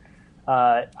 But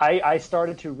I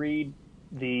started to read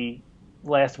the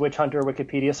Last Witch Hunter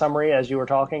Wikipedia summary as you were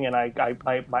talking, and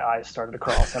my eyes started to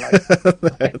cross, and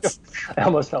I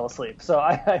almost fell asleep. So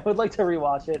I would like to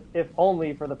rewatch it, if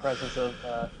only for the presence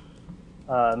of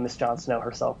Miss Jon Snow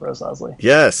herself, Rose Leslie.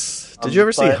 Yes. Did you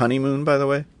ever see Honeymoon, by the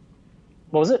way?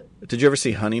 What was it? Did you ever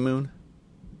see Honeymoon?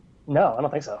 No, I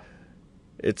don't think so.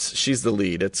 She's the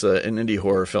lead. It's an indie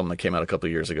horror film that came out a couple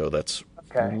of years ago that's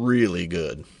really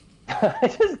good. I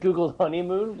just Googled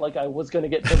Honeymoon like I was going to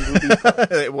get the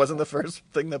movie. It wasn't the first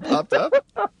thing that popped up?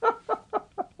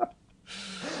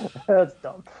 That's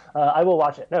dumb. I will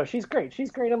watch it. No, she's great.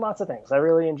 She's great in lots of things. I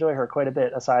really enjoy her quite a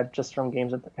bit, aside just from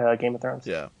Game of Thrones.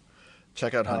 Yeah.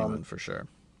 Check out Honeymoon for sure.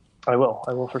 I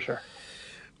will for sure.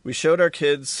 We showed our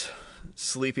kids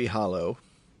Sleepy Hollow.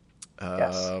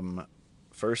 Yes.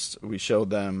 First, we showed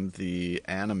them the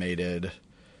animated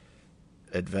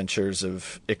Adventures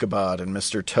of Ichabod and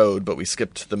Mr. Toad, but we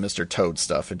skipped the Mr. Toad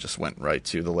stuff and just went right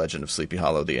to The Legend of Sleepy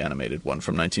Hollow, the animated one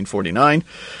from 1949.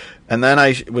 And then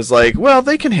I was like, well,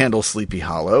 they can handle Sleepy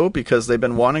Hollow because they've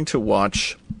been wanting to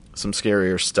watch some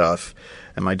scarier stuff.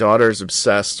 And my daughter's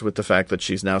obsessed with the fact that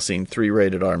she's now seen 3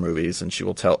 rated R movies, and she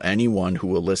will tell anyone who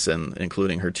will listen,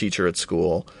 including her teacher at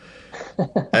school,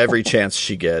 every chance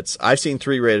she gets, I've seen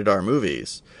 3 rated R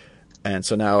movies. And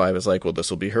so now I was like, well, this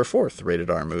will be her 4th rated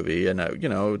R movie. And,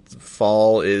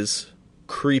 fall is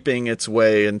creeping its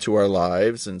way into our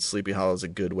lives, and Sleepy Hollow is a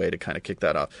good way to kind of kick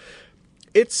that off.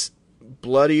 It's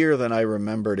bloodier than I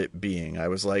remembered it being. I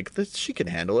was like, she can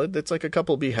handle it. It's like a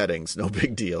couple beheadings, no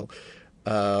big deal.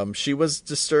 She was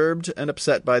disturbed and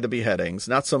upset by the beheadings.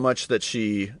 Not so much that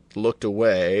she looked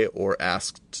away or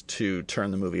asked to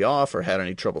turn the movie off or had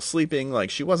any trouble sleeping.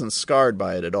 Like, she wasn't scarred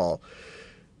by it at all.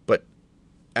 But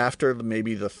after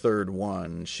maybe the 3rd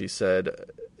one, she said,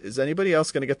 is anybody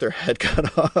else going to get their head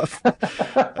cut off?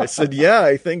 I said, yeah,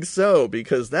 I think so,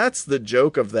 because that's the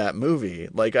joke of that movie.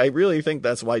 Like, I really think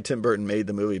that's why Tim Burton made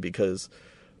the movie, because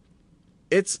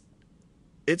it's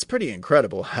pretty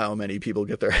incredible how many people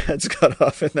get their heads cut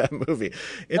off in that movie.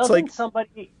 It's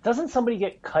doesn't somebody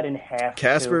get cut in half?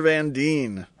 Casper Van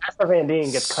Dien. Casper Van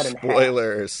Dien gets cut in half.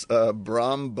 Spoilers.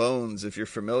 Brom Bones, if you're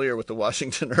familiar with the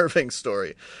Washington Irving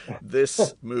story.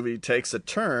 This movie takes a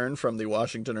turn from the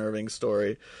Washington Irving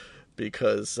story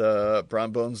because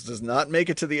Brom Bones does not make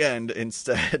it to the end.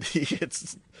 Instead, he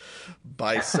gets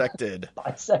bisected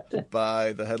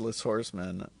by the Headless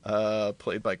Horseman,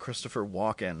 played by Christopher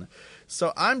Walken.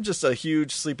 So I'm just a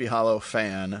huge Sleepy Hollow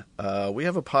fan. We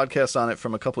have a podcast on it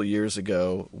from a couple years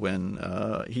ago when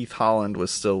Heath Holland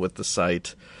was still with the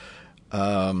site. He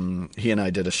and I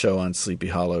did a show on Sleepy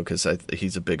Hollow because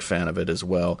he's a big fan of it as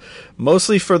well.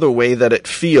 Mostly for the way that it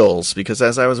feels, because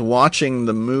as I was watching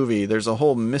the movie, there's a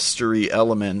whole mystery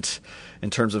element in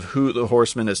terms of who the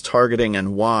Horseman is targeting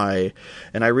and why.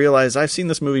 And I realized I've seen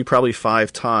this movie probably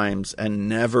 5 times and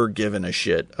never given a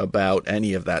shit about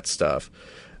any of that stuff.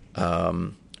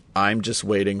 I'm just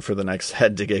waiting for the next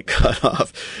head to get cut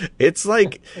off. It's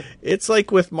like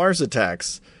with Mars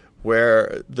Attacks,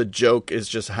 where the joke is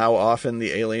just how often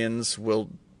the aliens will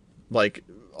like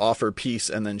offer peace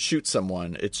and then shoot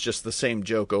someone. It's just the same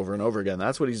joke over and over again.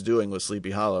 That's what he's doing with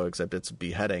Sleepy Hollow, except it's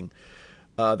beheading.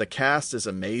 The cast is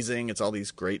amazing. It's all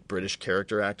these great British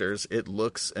character actors. It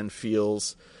looks and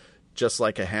feels just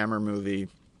like a Hammer movie.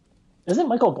 Isn't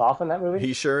Michael Gough in that movie?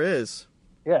 He sure is.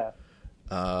 Yeah.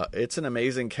 It's an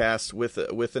amazing cast with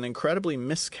an incredibly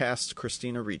miscast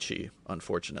Christina Ricci,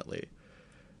 unfortunately.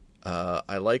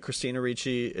 I like Christina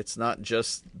Ricci. It's not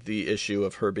just the issue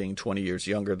of her being 20 years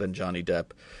younger than Johnny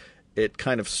Depp. It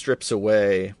kind of strips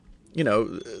away,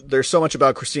 there's so much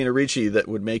about Christina Ricci that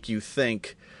would make you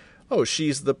think, oh,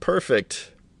 she's the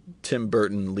perfect Tim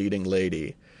Burton leading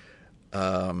lady.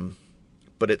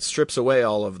 But it strips away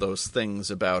all of those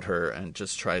things about her and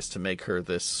just tries to make her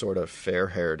this sort of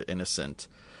fair-haired innocent.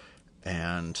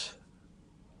 And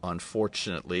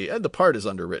unfortunately, the part is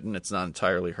underwritten. It's not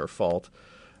entirely her fault.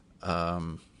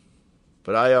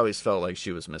 But I always felt like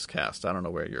she was miscast. I don't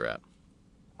know where you're at.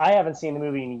 I haven't seen the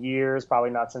movie in years, probably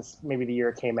not since maybe the year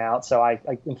it came out. So I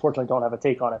unfortunately don't have a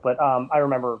take on it. But I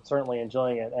remember certainly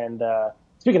enjoying it. And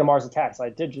speaking of Mars Attacks, I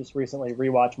did just recently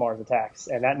rewatch Mars Attacks,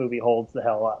 and that movie holds the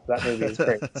hell up. That movie is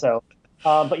great. So,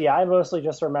 but yeah, I mostly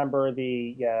just remember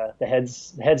the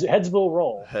heads will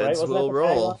roll. Heads right? will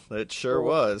roll. It sure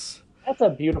was. That's a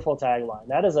beautiful tagline.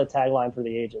 That is a tagline for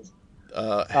the ages.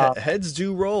 Heads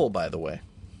do roll, by the way.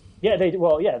 Yeah,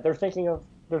 they're thinking of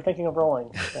rolling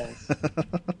things.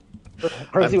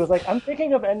 Percy was like, I'm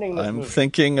thinking of ending this movie.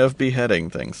 Thinking of beheading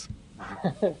things.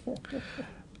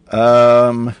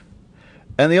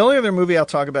 And the only other movie I'll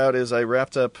talk about is I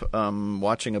wrapped up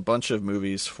watching a bunch of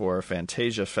movies for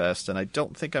Fantasia Fest, and I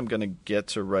don't think I'm going to get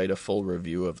to write a full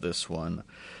review of this one.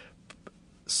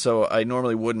 So I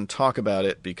normally wouldn't talk about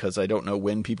it because I don't know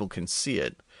when people can see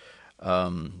it.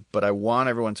 But I want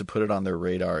everyone to put it on their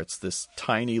radar. It's this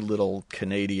tiny little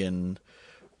Canadian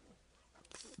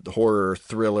horror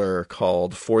thriller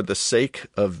called For the Sake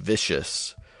of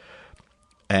Vicious.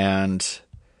 And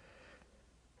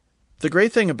the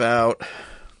great thing about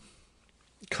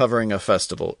covering a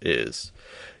festival is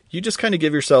you just kind of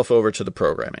give yourself over to the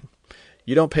programming.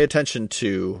 You don't pay attention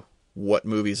to what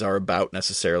movies are about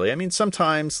necessarily. I mean,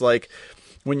 sometimes like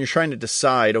when you're trying to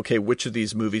decide, okay, which of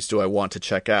these movies do I want to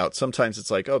check out? Sometimes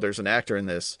it's like, oh, there's an actor in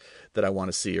this that I want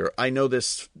to see, or I know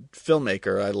this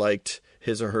filmmaker. I liked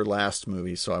his or her last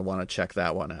movie, so I want to check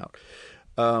that one out.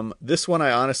 This one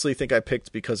I honestly think I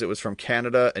picked because it was from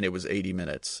Canada and it was 80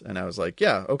 minutes. And I was like,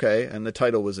 yeah, okay. And the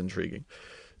title was intriguing.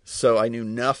 So I knew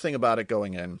nothing about it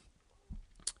going in.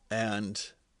 And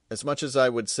as much as I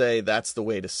would say that's the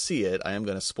way to see it, I am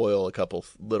going to spoil a couple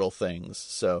little things.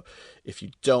 So if you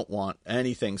don't want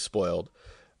anything spoiled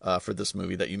for this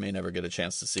movie that you may never get a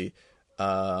chance to see,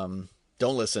 don't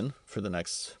listen for the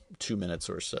next 2 minutes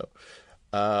or so.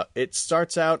 It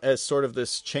starts out as sort of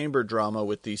this chamber drama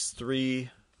with these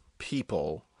 3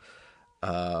 people.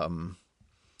 A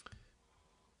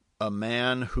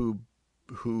man who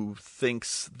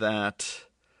thinks that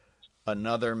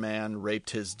another man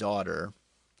raped his daughter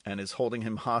and is holding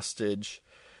him hostage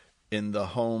in the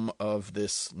home of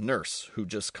this nurse who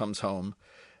just comes home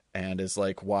and is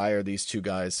like, why are these 2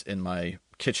 guys in my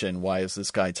kitchen? Why is this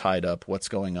guy tied up? What's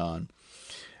going on?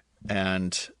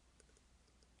 And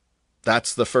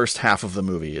that's the first half of the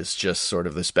movie, is just sort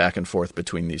of this back and forth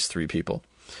between these 3 people.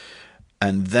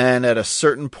 And then at a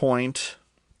certain point,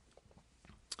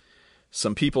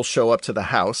 some people show up to the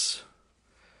house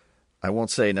I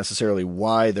won't say necessarily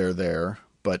why they're there,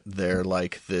 but they're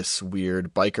like this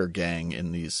weird biker gang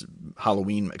in these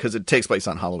Halloween, because it takes place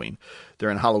on Halloween.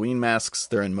 They're in Halloween masks,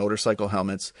 they're in motorcycle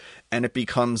helmets, and it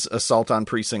becomes Assault on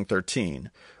Precinct 13,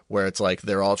 where it's like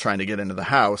they're all trying to get into the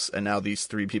house, and now these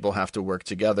three people have to work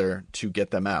together to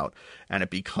get them out. And it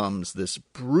becomes this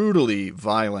brutally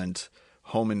violent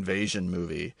home invasion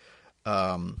movie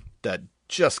that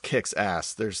just kicks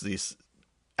ass. There's these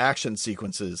action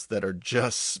sequences that are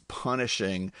just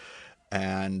punishing,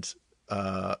 and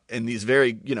in these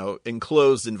very,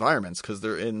 enclosed environments, because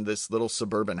they're in this little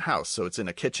suburban house. So it's in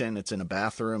a kitchen, it's in a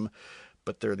bathroom,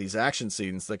 but there are these action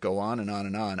scenes that go on and on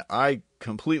and on. I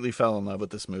completely fell in love with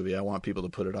this movie. I want people to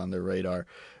put it on their radar.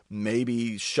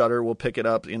 Maybe Shudder will pick it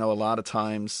up. A lot of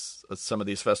times some of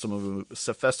these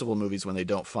festival movies, when they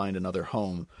don't find another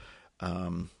home,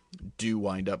 do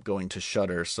wind up going to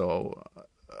Shudder. So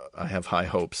I have high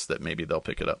hopes that maybe they'll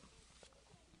pick it up.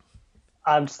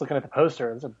 I'm just looking at the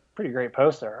poster. It's a pretty great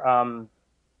poster.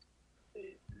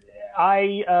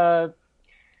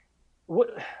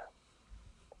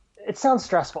 It sounds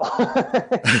stressful.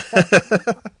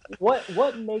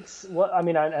 What makes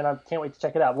I can't wait to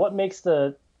check it out. What makes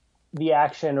the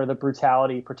action or the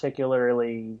brutality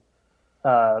particularly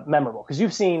memorable? Because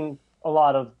you've seen a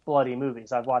lot of bloody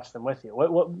movies. I've watched them with you.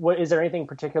 What is there anything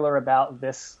particular about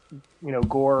this,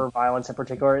 gore, violence in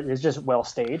particular? It's just well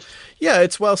staged. Yeah,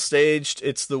 it's well staged.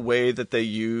 It's the way that they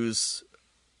use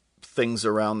things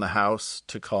around the house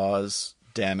to cause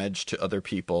damage to other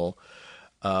people.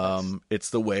 It's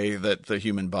the way that the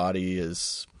human body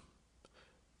is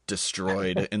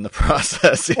destroyed in the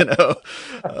process.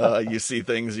 You see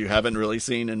things you haven't really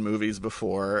seen in movies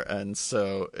before. And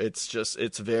so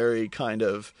it's very kind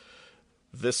of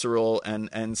visceral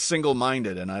and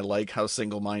single-minded. And I like how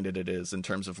single-minded it is in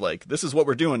terms of like, this is what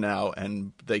we're doing now.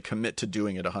 And they commit to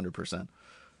doing it 100%.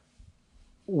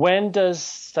 When does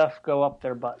stuff go up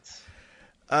their butts?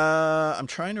 I'm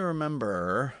trying to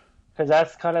remember. Because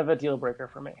that's kind of a deal breaker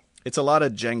for me. It's a lot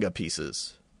of Jenga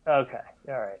pieces. Okay.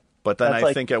 All right. But then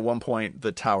I think at one point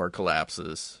the tower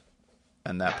collapses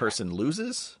and that person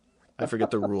loses. I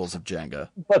forget the rules of Jenga.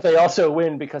 But they also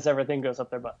win because everything goes up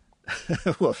their butt.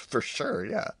 Well, for sure,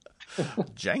 yeah.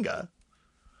 Jenga.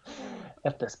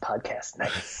 F this podcast,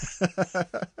 nice.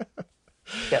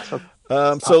 Yeah,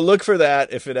 so look for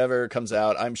that if it ever comes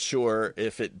out. I'm sure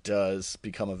if it does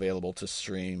become available to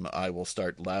stream, I will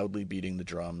start loudly beating the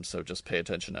drum. So just pay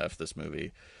attention to F this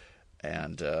movie,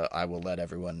 and I will let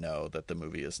everyone know that the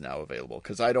movie is now available.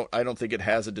 Because I don't think it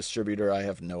has a distributor. I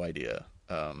have no idea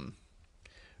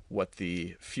what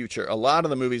the future. A lot of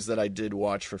the movies that I did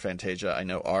watch for Fantasia, I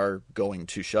know are going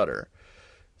to Shudder.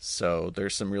 So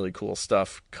there's some really cool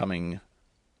stuff coming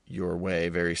your way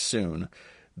very soon.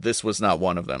 This was not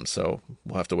one of them, so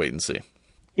we'll have to wait and see.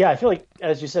 Yeah, I feel like,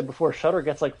 as you said before, Shudder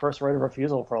gets like first right of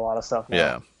refusal for a lot of stuff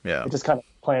now. Yeah. It just kind of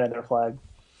planted their flag.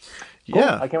 Cool.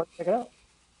 Yeah. I can't wait to check it out.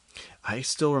 I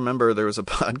still remember there was a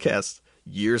podcast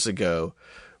years ago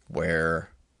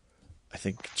where I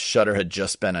think Shudder had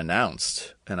just been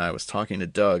announced, and I was talking to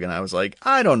Doug, and I was like,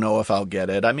 I don't know if I'll get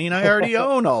it. I mean, I already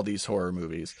own all these horror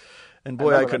movies. And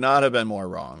boy, I could not have been more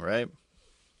wrong, right?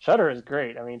 Shudder is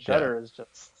great. I mean, Shudder is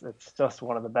it's just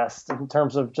one of the best in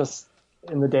terms of just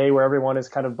in the day where everyone is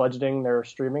kind of budgeting their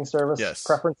streaming service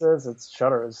preferences.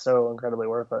 Shudder is so incredibly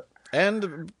worth it.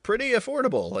 And pretty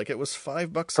affordable. Like, it was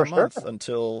 $5 a month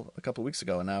until a couple of weeks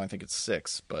ago, and now I think it's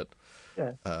 $6, but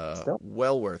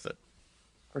well worth it.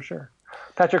 For sure.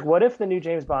 Patrick, what if the new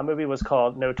James Bond movie was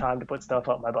called No Time to Put Stuff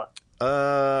Up My Butt?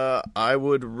 I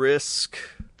would risk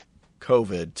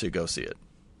COVID to go see it.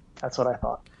 That's what I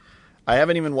thought. I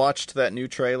haven't even watched that new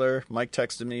trailer. Mike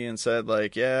texted me and said,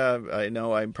 like, yeah, I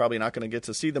know I'm probably not going to get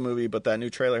to see the movie, but that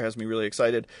new trailer has me really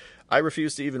excited. I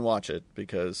refuse to even watch it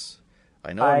because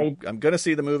I know I'm going to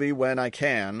see the movie when I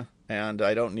can, and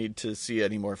I don't need to see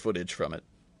any more footage from it.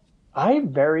 I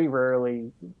very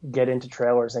rarely get into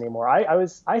trailers anymore.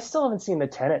 I still haven't seen the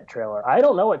Tenet trailer. I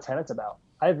don't know what Tenet's about.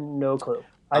 I have no clue.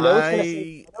 I know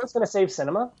it's going to save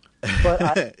cinema,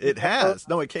 but it has.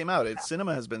 No, it came out.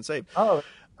 Cinema has been saved. Oh.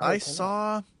 I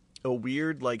saw a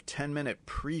weird 10-minute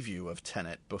preview of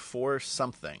Tenet before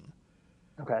something.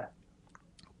 Okay.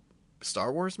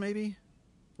 Star Wars, maybe?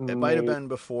 It might have been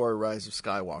before Rise of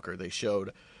Skywalker. They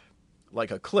showed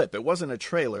like a clip. It wasn't a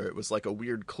trailer. It was like a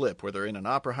weird clip where they're in an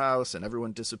opera house and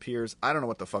everyone disappears. I don't know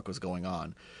what the fuck was going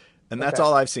on. And that's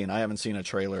all I've seen. I haven't seen a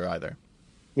trailer either.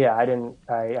 Yeah, I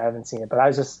haven't seen it,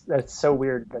 but it's so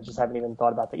weird. I just haven't even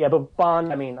thought about that. Yeah, but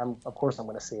Bond, I mean, of course I'm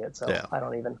going to see it. So yeah. I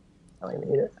don't even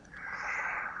need it.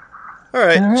 All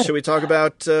right. Should we talk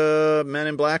about Men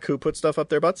in Black who put stuff up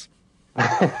their butts?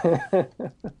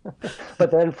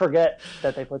 But then forget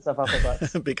that they put stuff up their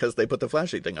butts. Because they put the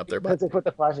flashy thing up their butt. Because they put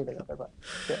the flashy thing up their butt.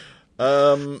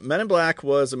 Yeah. Men in Black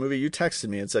was a movie you texted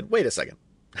me and said, wait a second.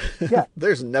 Yeah.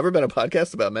 There's never been a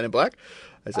podcast about Men in Black.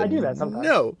 I said, I do that sometimes.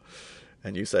 No.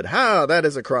 And you said, that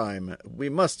is a crime. We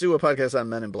must do a podcast on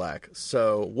Men in Black.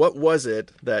 So what was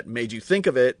it that made you think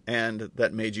of it and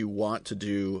that made you want to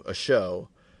do a show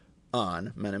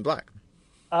on Men in Black?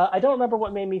 I don't remember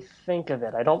what made me think of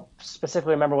it. I don't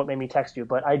specifically remember what made me text you,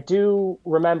 but I do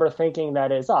remember thinking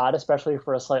that is odd, especially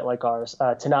for a site like ours,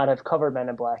 to not have covered Men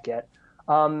in Black yet.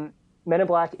 Men in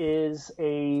Black is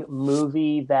a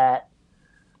movie that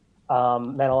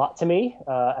meant a lot to me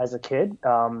as a kid.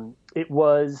 It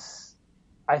was,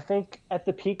 I think, at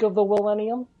the peak of the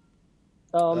millennium.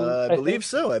 I believe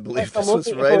so. I believe this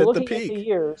was right at the peak. At the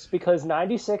years, because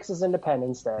 96 is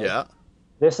Independence Day. Yeah.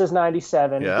 This is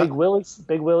 97. Yeah.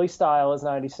 Big Willie Style is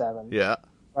 97. Yeah.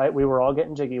 Right? We were all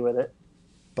getting jiggy with it.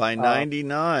 By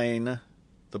 99,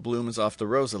 the bloom is off the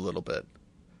rose a little bit.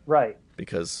 Right.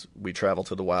 Because we travel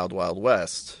to the Wild Wild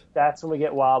West. That's when we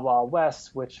get Wild Wild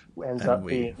West, which ends up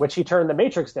being, which he turned the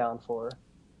Matrix down for.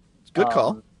 Good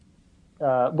call.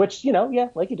 Which,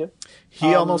 like you do.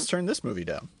 He almost turned this movie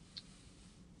down.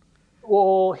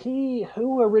 Well,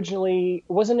 who originally,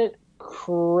 wasn't it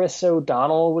Chris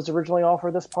O'Donnell was originally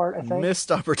offered this part, I think?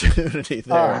 Missed opportunity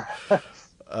there.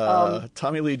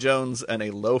 Tommy Lee Jones and a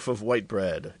loaf of white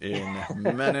bread in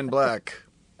Men in Black.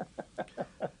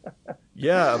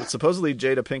 Yeah, supposedly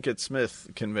Jada Pinkett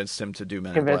Smith convinced him to do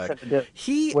Men in Black.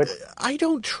 I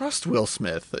don't trust Will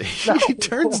Smith. He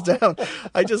turns down.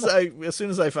 As soon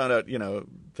as I found out,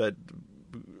 that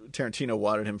Tarantino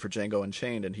wanted him for Django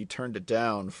Unchained, and he turned it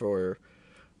down for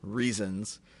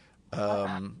reasons.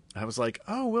 I was like,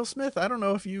 Will Smith, I don't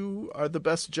know if you are the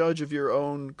best judge of your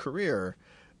own career.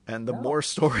 And the more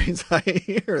stories I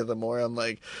hear, the more I'm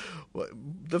like,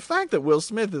 the fact that Will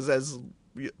Smith is as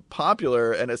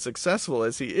popular and as successful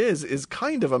as he is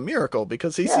kind of a miracle,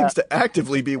 because he seems to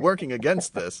actively be working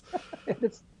against this.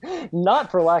 It's not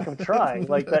for lack of trying.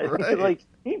 Like that, Right. Like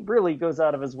he really goes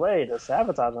out of his way to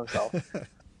sabotage himself.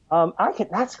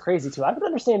 That's crazy too. I could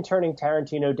understand turning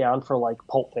Tarantino down for like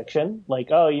Pulp Fiction, like,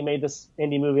 you made this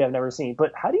indie movie I've never seen.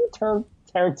 But how do you turn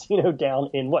Tarantino down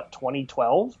in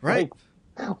 2012? Right.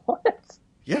 Like, what?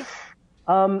 Yeah.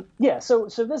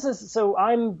 So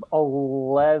I'm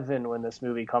 11 when this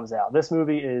movie comes out. This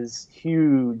movie is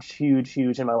huge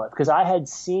in my life, because I had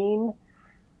seen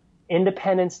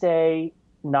Independence Day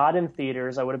not in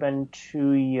theaters. I would have been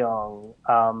too young,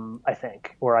 I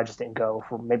think, or I just didn't go,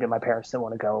 for maybe my parents didn't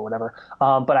want to go or whatever.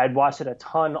 But I'd watched it a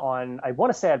ton I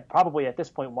want to say I'd probably at this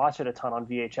point watched it a ton on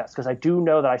VHS, because I do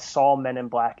know that I saw Men in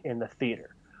Black in the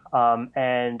theater.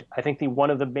 And I think one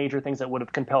of the major things that would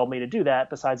have compelled me to do that,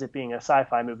 besides it being a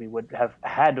sci-fi movie, would have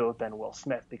had to have been Will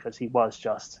Smith, because he was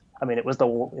just, it was the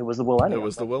millennium. It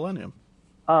was the millennium.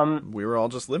 We were all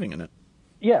just living in it.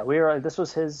 Yeah, this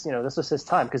was his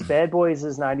time, because Bad Boys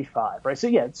is 95, right? So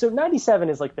 97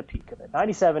 is like the peak of it.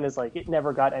 97 is like, it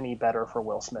never got any better for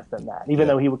Will Smith than that, even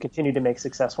though he would continue to make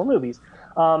successful movies.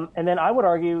 And then I would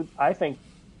argue, I think,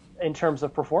 in terms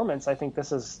of performance, I think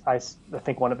this is, I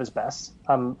think, one of his best.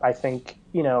 I think,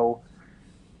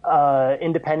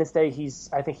 Independence Day,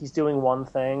 I think he's doing one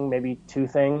thing, maybe two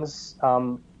things,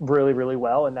 really, really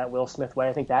well in that Will Smith way.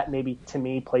 I think that maybe, to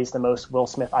me, plays the most Will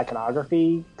Smith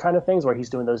iconography kind of things, where he's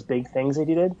doing those big things that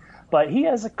he did. But he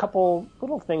has a couple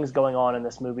little things going on in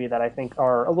this movie that I think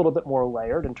are a little bit more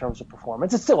layered in terms of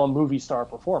performance. It's still a movie star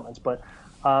performance, but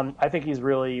I think he's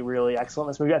really, really excellent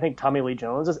in this movie. I think Tommy Lee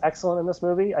Jones is excellent in this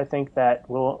movie. I think that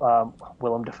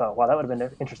Willem Dafoe. Wow, that would have been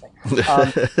interesting.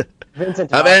 Vincent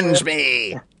D'Onofrio. Avenge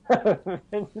me!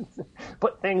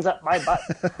 Put things up my butt.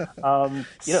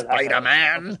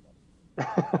 Spider-Man!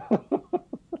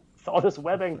 All this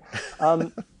webbing.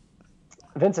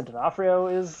 Vincent D'Onofrio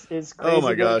is crazy. Oh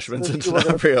my gosh, Vincent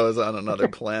D'Onofrio is on another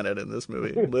planet in this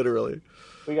movie, literally.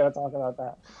 We got to talk about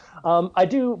that. I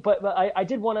did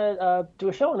want to do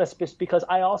a show on this, because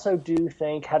I also do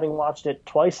think, having watched it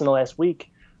twice in the last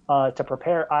week to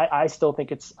prepare, I still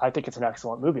think it's an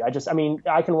excellent movie.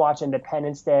 I can watch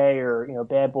Independence Day or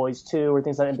Bad Boys 2 or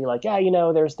things like that and be like,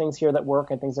 there's things here that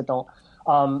work and things that don't.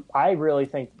 I really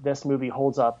think this movie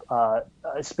holds up,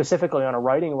 specifically on a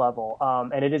writing level,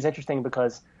 and it is interesting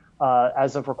because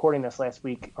as of recording this last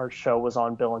week, our show was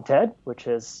on Bill and Ted, which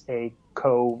is a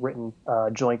co-written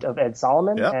joint of Ed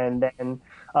Solomon. Yep. And then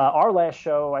our last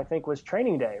show, I think, was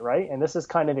Training Day, right? And this is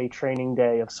kind of a training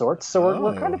day of sorts. So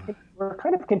we're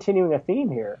kind of continuing a theme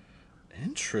here.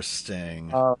 Interesting.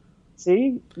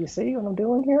 You see what I'm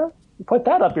doing here? You put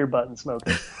that up your butt and smoke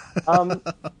it.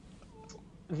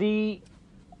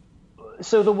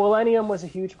 So the Millennium was a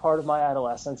huge part of my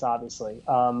adolescence, obviously.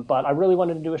 But I really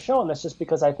wanted to do a show on this just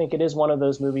because I think it is one of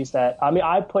those movies that, I mean,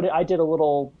 I did a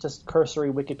little just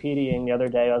cursory Wikipediaing the other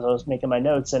day as I was making my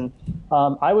notes, and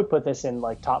I would put this in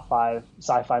like top 5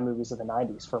 sci-fi movies of the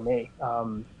 90s for me,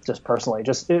 just personally.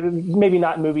 Maybe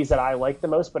not movies that I like the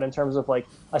most, but in terms of like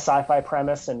a sci-fi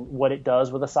premise and what it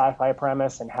does with a sci-fi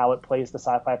premise and how it plays the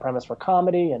sci-fi premise for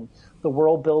comedy and the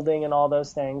world building and all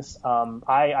those things.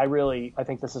 I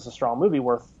think this is a strong movie,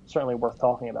 certainly worth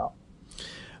talking about.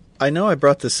 I know I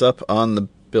brought this up on the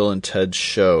Bill and Ted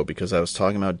show because I was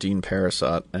talking about Dean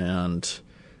Parasot and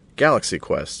Galaxy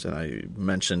Quest, and I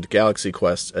mentioned Galaxy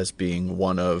Quest as being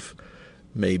one of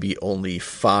maybe only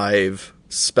 5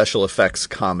 special effects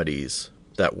comedies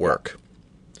that work.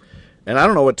 And I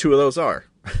don't know what 2 of those are.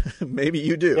 Maybe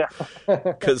you do.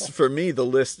 Because for me, the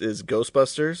list is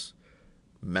Ghostbusters,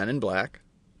 Men in Black,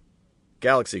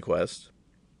 Galaxy Quest.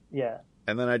 Yeah.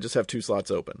 And then I just have 2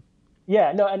 slots open.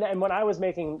 Yeah, no, and when I was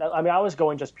making, I mean, I was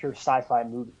going just pure sci-fi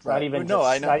movies, right. Not even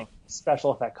just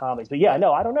special effect comedies. But yeah,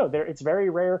 no, I don't know. It's very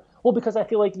rare. Well, because I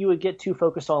feel like you would get too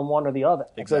focused on one or the other.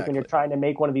 Exactly. I feel like when you're trying to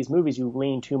make one of these movies, you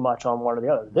lean too much on one or the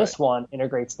other. This one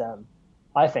integrates them,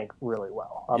 I think, really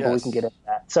well. Yes. But we can get into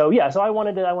that. So yeah, so I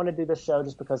wanted to do this show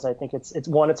just because I think it's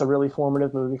a really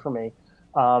formative movie for me.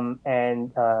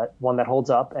 And one that holds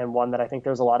up, and one that I think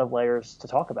there's a lot of layers to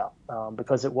talk about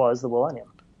because it was the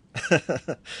Millennium.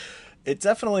 It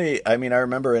definitely, I mean, I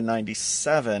remember in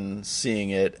 97 seeing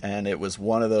it, and it was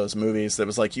one of those movies that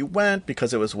was like, you went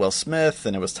because it was Will Smith,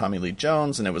 and it was Tommy Lee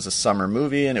Jones, and it was a summer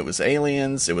movie, and it was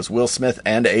Aliens. It was Will Smith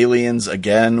and Aliens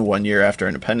again 1 year after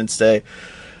Independence Day.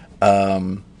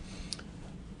 And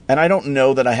I don't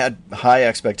know that I had high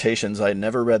expectations. I had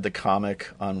never read the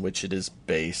comic on which it is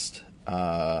based.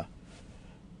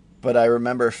 But I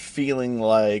remember feeling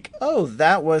like, oh,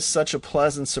 that was such a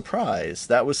pleasant surprise.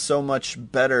 That was so much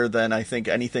better than I think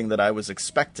anything that I was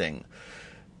expecting.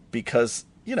 Because,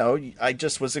 you know, I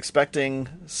just was expecting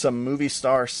some movie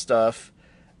star stuff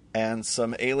and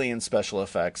some alien special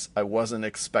effects. I wasn't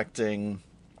expecting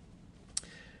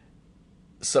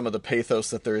some of the pathos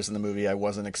that there is in the movie. I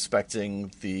wasn't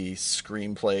expecting the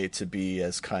screenplay to be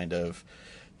as kind of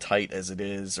tight as it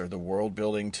is, or the world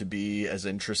building to be as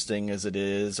interesting as it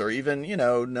is, or even, you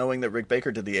know, knowing that Rick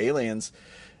Baker did the Aliens,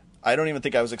 I don't even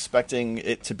think I was expecting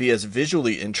it to be as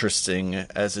visually interesting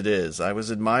as it is. I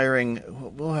was admiring,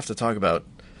 we'll have to talk about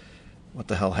what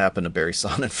the hell happened to Barry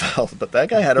Sonnenfeld, but that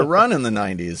guy had a run in the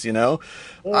 90s, you know?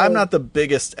 I'm not the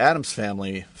biggest Addams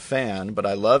Family fan, but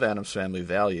I love Addams Family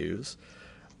values.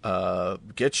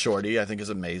 Get Shorty, I think, is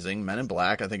amazing. Men in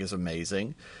Black, I think, is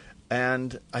amazing.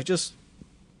 And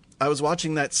I was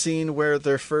watching that scene where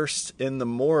they're first in the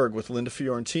morgue with Linda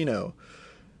Fiorentino,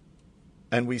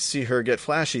 and we see her get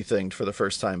flashy thinged for the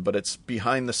first time, but it's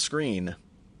behind the screen.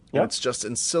 Yep. It's just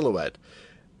in silhouette.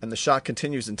 And the shot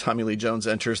continues, and Tommy Lee Jones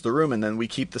enters the room, and then we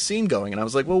keep the scene going. And I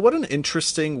was like, well, what an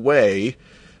interesting way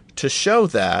to show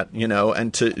that, you know,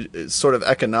 and to sort of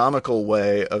economical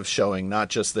way of showing not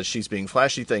just that she's being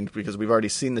flashy thinged, because we've already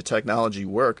seen the technology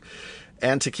work,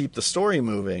 and to keep the story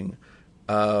moving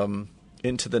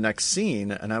into the next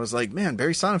scene. And I was like, man,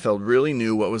 Barry Sonnenfeld really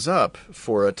knew what was up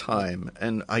for a time.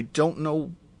 And I don't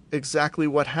know exactly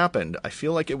what happened. I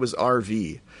feel like it was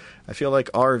RV. I feel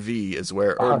like RV is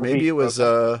where, or maybe it was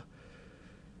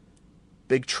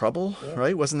Big Trouble,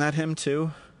 right? Wasn't that him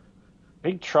too?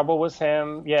 Big Trouble was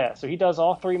him. Yeah. So he does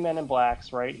all 3 Men in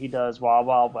Blacks, right? He does Wild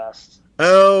Wild West.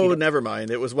 Oh, never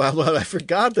mind. It was Wild Wild. I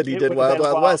forgot that he did Wild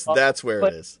Wild West. That's where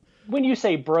it is. When you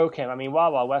say broke him, I mean,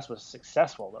 Wild Wild West was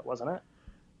successful, though, wasn't it?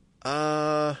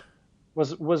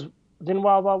 Didn't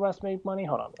Wild Wild West make money?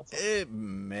 Hold on. It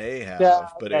may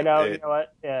have, but you know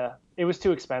what? Yeah, it was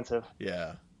too expensive.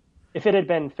 Yeah. If it had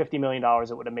been $50 million,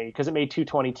 it would have made, because it made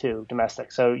 $222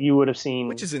 domestic. So you would have seen,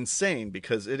 which is insane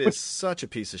because it is such a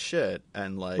piece of shit,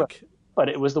 and like. Right. But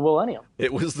it was the Millennium.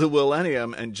 It was the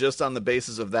Millennium, and just on the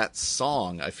basis of that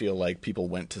song, I feel like people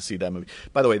went to see that movie.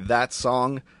 By the way, that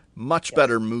song, much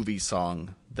better movie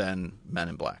song than Men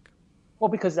in Black. Well,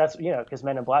 because because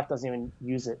Men in Black doesn't even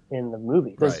use it in the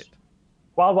movie. Right.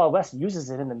 Wild Wild West uses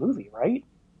it in the movie, right?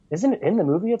 Isn't it in the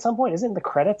movie at some point? Isn't it in the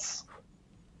credits?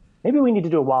 Maybe we need to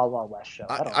do a Wild Wild West show.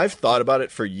 I've thought about it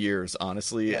for years,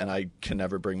 honestly, and I can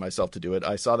never bring myself to do it.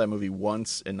 I saw that movie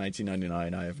once in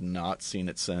 1999. I have not seen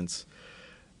it since.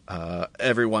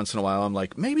 Every once in a while, I'm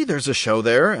like, maybe there's a show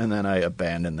there, and then I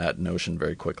abandon that notion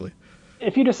very quickly.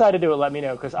 If you decide to do it, let me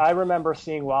know, because I remember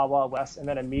seeing Wild Wild West and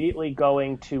then immediately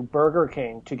going to Burger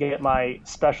King to get my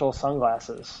special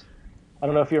sunglasses. I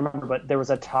don't know if you remember, but there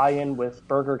was a tie-in with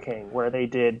Burger King where they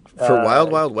did... For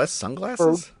Wild Wild West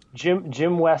sunglasses?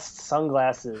 Jim West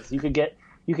sunglasses. You could get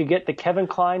the Kevin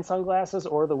Kline sunglasses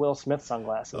or the Will Smith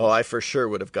sunglasses. Oh, I for sure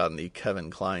would have gotten the Kevin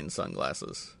Kline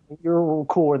sunglasses. You're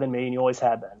cooler than me, and you always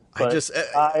have been. But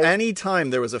any time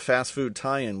there was a fast food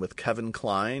tie-in with Kevin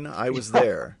Kline, I was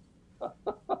there.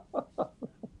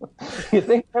 You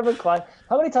think Kevin Kline?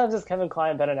 How many times has Kevin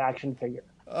Kline been an action figure?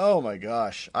 Oh my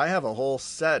gosh. I have a whole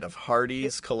set of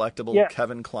Hardee's collectible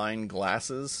Kevin Kline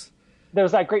glasses. There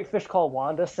was that great Fish Called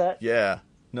Wanda set. Yeah.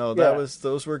 No,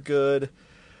 those were good.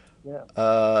 Yeah.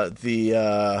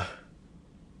 The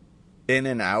In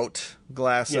and Out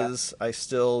glasses I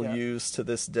still use to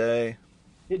this day.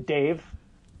 Dave.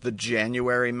 The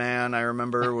January Man, I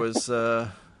remember, was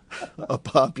a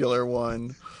popular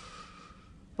one.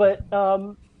 But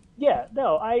I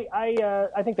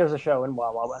think there's a show in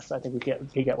Wild Wild West. I think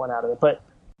we get one out of it. But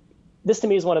this to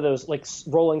me is one of those like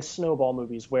rolling snowball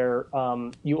movies where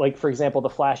you like, for example, the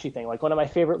flashy thing. Like one of my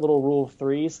favorite little rule of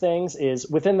threes things is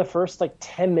within the first like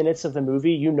 10 minutes of the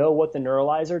movie, you know what the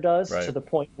neuralizer does to the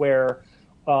point where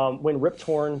when Rip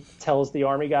Torn tells the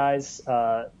army guys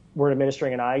we're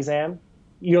administering an eye exam,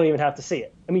 you don't even have to see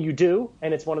it. I mean, you do,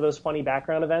 and it's one of those funny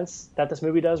background events that this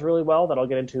movie does really well that I'll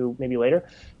get into maybe later.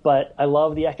 But I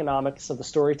love the economics of the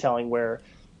storytelling where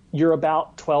you're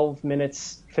about 12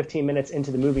 minutes, 15 minutes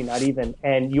into the movie, not even,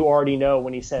 and you already know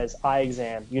when he says eye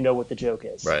exam, you know what the joke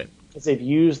is. Right. Because they've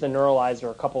used the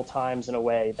neuralizer a couple times in a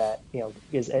way that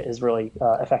is really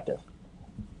effective.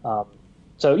 So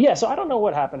I don't know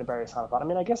what happened to Barry Sonnenfeld. I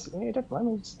mean, I guess he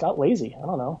just got lazy. I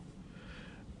don't know.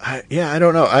 I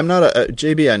don't know. I'm not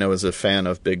JB, I know, is a fan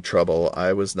of Big Trouble.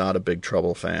 I was not a Big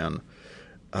Trouble fan.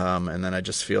 And then I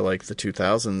just feel like the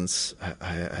 2000s,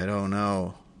 I don't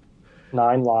know.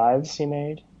 9 Lives he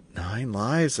made. 9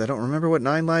 Lives? I don't remember what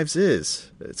 9 Lives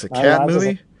is. It's a cat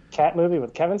movie? Cat movie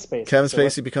with Kevin Spacey. Kevin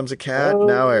Spacey becomes a cat?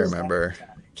 Now I remember.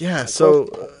 Yeah, so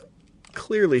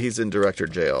clearly he's in director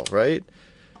jail, right?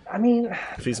 I mean,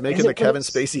 if he's making the Kevin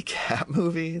Spacey cat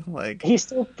movie, like he's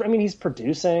still. I mean, he's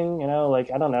producing. I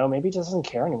don't know. Maybe he just doesn't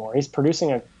care anymore. He's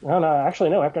producing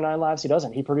Actually, no. After 9 Lives, he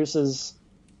doesn't. He produces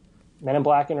Men in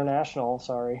Black International.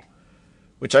 Sorry.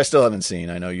 Which I still haven't seen.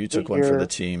 I know you took one for the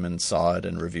team and saw it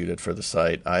and reviewed it for the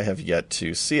site. I have yet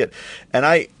to see it, and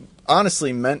I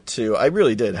honestly meant to. I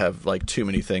really did have like too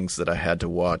many things that I had to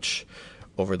watch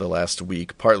over the last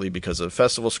week. Partly because of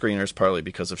festival screeners, partly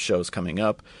because of shows coming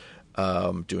up.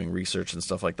 Doing research and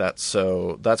stuff like that.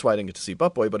 So that's why I didn't get to see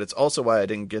Butt Boy, but it's also why I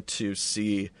didn't get to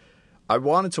see... I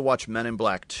wanted to watch Men in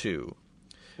Black 2.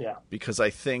 Yeah. Because I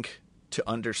think to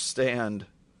understand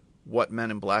what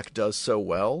Men in Black does so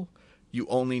well, you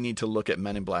only need to look at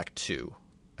Men in Black 2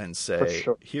 and say,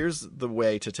 here's the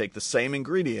way to take the same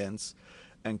ingredients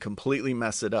and completely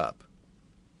mess it up.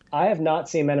 I have not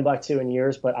seen Men in Black 2 in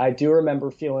years, but I do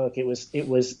remember feeling like it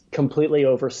was completely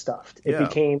overstuffed.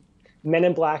 Men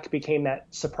in Black became that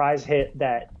surprise hit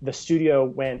that the studio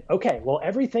went, okay, well,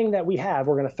 everything that we have,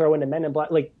 we're going to throw into Men in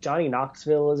Black. Like Johnny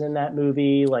Knoxville is in that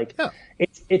movie.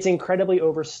 It's incredibly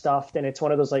overstuffed. And it's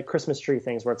one of those like Christmas tree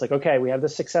things where it's like, okay, we have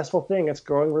this successful thing. It's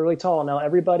growing really tall. Now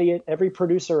every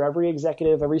producer, every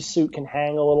executive, every suit can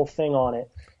hang a little thing on it.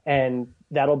 And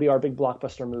that'll be our big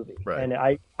blockbuster movie. Right.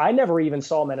 And I never even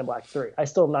saw Men in Black 3. I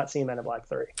still have not seen Men in Black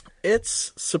 3.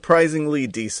 It's surprisingly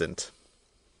decent.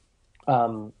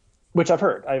 Which I've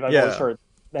heard. I've always heard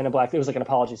Men in Black. It was like an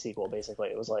apology sequel, basically.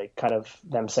 It was like kind of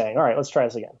them saying, all right, let's try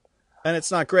this again. And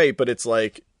it's not great, but it's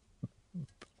like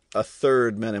a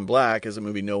third Men in Black is a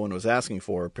movie no one was asking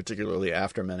for, particularly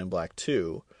after Men in Black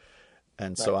 2.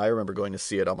 And so I remember going to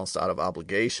see it almost out of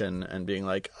obligation and being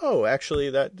like, oh, actually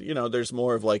that, there's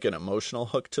more of like an emotional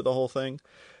hook to the whole thing.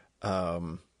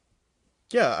 I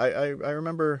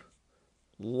remember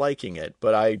liking it,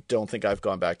 but I don't think I've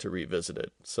gone back to revisit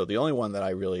it. So the only one that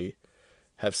I really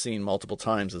have seen multiple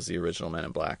times is the original Men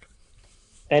in Black.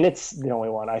 And it's the only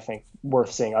one I think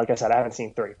worth seeing. Like I said, I haven't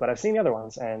seen 3, but I've seen the other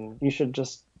ones, and you should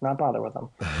just not bother with them.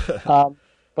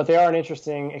 But they are an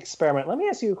interesting experiment. Let me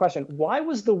ask you a question. Why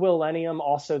was the Millennium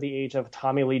also the age of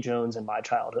Tommy Lee Jones in my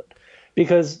childhood?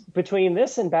 Because between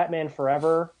this and Batman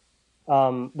Forever,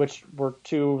 which were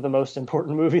two of the most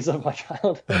important movies of my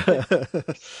childhood,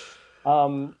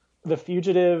 The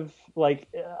Fugitive,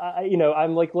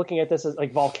 I'm like looking at this as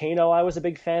like Volcano. I was a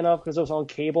big fan of because it was on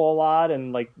cable a lot,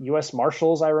 and like U.S.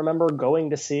 Marshals I remember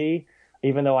going to see,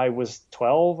 even though I was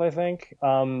 12, I think.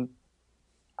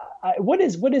 What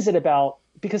is it about?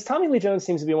 Because Tommy Lee Jones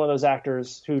seems to be one of those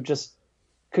actors who just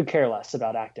could care less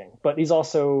about acting, but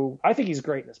I think he's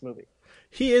great in this movie.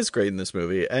 He is great in this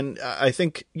movie, and I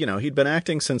think he'd been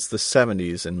acting since the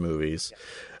 70s in movies.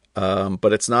 Yeah.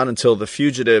 But it's not until The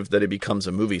Fugitive that he becomes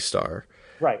a movie star.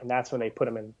 Right, and that's when they put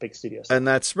him in big studios. And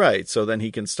that's right. So then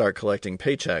he can start collecting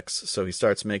paychecks. So he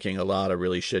starts making a lot of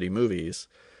really shitty movies,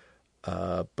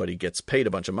 but he gets paid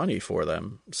a bunch of money for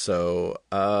them. So,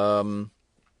 and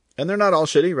they're not all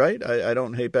shitty, right? I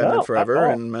don't hate Batman Forever,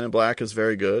 and Men in Black is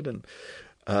very good,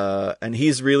 and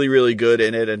he's really, really good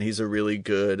in it, and he's a really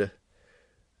good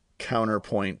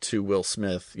counterpoint to Will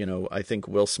Smith. You know, I think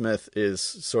Will Smith is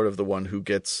sort of the one who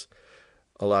gets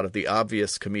a lot of the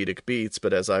obvious comedic beats,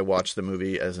 but as I watch the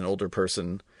movie as an older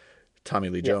person, Tommy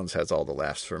Lee Jones has all the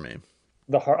laughs for me.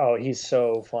 He's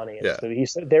so funny.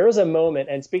 There is a moment,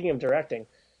 and speaking of directing,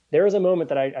 there is a moment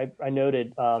that I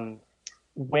noted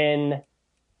when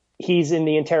he's in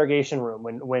the interrogation room,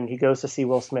 when he goes to see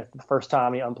Will Smith the first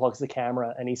time, he unplugs the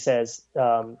camera and he says,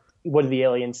 what did the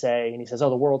alien say? And he says, oh,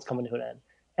 the world's coming to an end.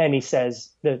 And he says,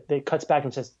 it cuts back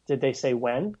and says, did they say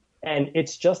when? And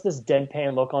it's just this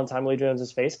deadpan look on Tommy Lee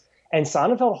Jones's face. And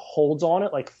Sonnenfeld holds on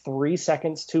it like 3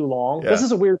 seconds too long. Yeah. This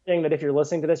is a weird thing that if you're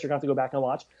listening to this, you're going to have to go back and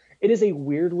watch. It is a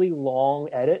weirdly long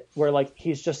edit where like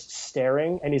he's just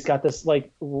staring and he's got this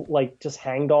like just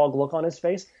hangdog look on his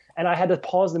face. And I had to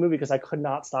pause the movie because I could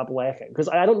not stop laughing. Because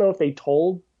I don't know if they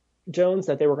told Jones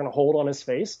that they were going to hold on his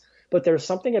face, but there's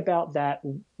something about that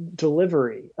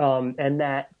delivery and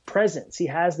that presence. He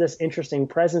has this interesting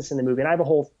presence in the movie. And I have a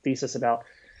whole thesis about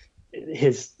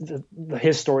his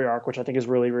story arc, which I think is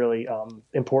really, really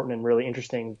important and really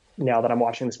interesting now that I'm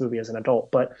watching this movie as an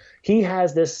adult. But he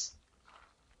has this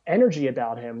energy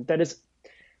about him that is,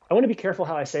 I want to be careful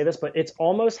how I say this, but it's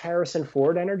almost Harrison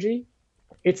Ford energy.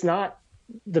 It's not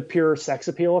the pure sex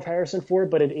appeal of Harrison Ford,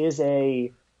 but it is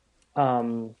a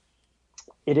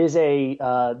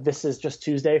this is just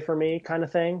Tuesday for me kind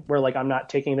of thing, where like I'm not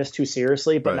taking this too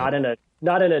seriously, but not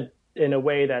in a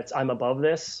way that's I'm above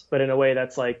this, but in a way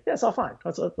that's like, yeah, it's all fine.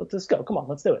 Let's just go. Come on,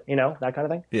 let's do it. You know, that kind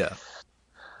of thing. Yeah.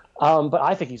 But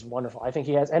I think he's wonderful. I think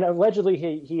he has, and allegedly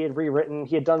he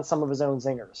had done some of his own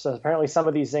zingers. So apparently some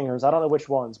of these zingers, I don't know which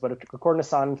ones, but according to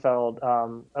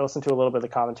Sonnenfeld, I listened to a little bit of the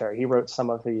commentary. He wrote some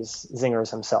of these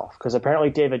zingers himself, because apparently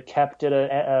David Koepp did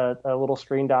a little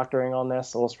screen doctoring on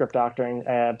this, a little script doctoring.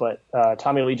 But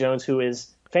Tommy Lee Jones, who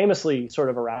is famously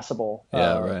sort of irascible,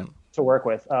 to work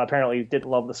with, apparently didn't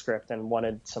love the script and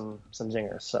wanted some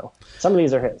zingers. So some of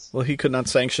these are his. Well, he could not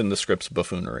sanction the script's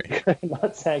buffoonery.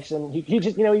 Not sanction. He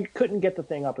just, he couldn't get the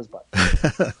thing up his butt.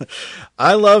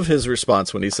 I love his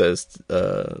response when he says,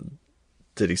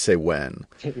 did he say when?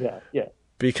 Yeah.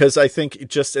 Because I think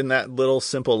just in that little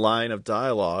simple line of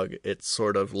dialogue, it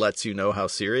sort of lets you know how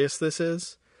serious this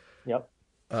is. Yep.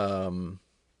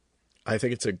 I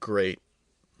think it's a great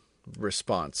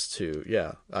response to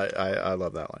I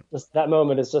love that line. Just that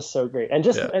moment is just so great, and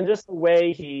just the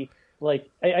way he, like,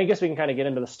 I guess we can kind of get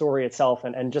into the story itself,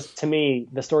 and just to me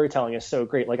the storytelling is so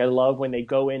great. Like I love when they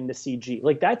go into CG,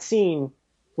 like that scene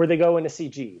where they go into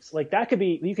CGs, like that could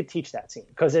be, you could teach that scene,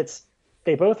 because it's,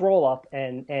 they both roll up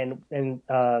and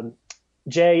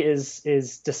Jay is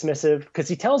dismissive, because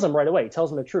he tells him right away, he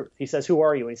tells him the truth. He says, who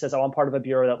are you? And he says, oh, I'm part of a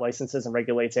bureau that licenses and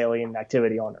regulates alien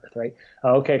activity on Earth, right?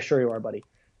 Oh, okay, sure you are, buddy.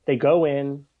 They go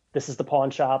in. This is the pawn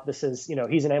shop. This is,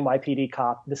 he's an NYPD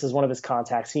cop. This is one of his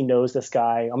contacts. He knows this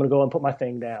guy. I'm going to go and put my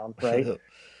thing down, right?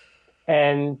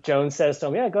 And Jones says to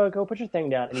him, yeah, go put your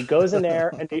thing down. And he goes in there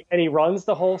and he runs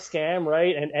the whole scam,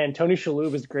 right? And Tony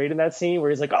Shalhoub is great in that scene where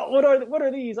he's like, oh, what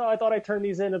are these? Oh, I thought I turned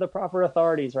these into the proper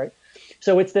authorities, right?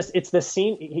 So it's this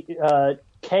scene.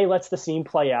 Kay lets the scene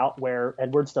play out where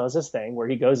Edwards does his thing, where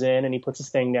he goes in and he puts his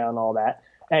thing down and all that.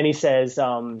 And he says,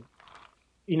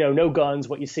 no guns,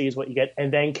 what you see is what you get.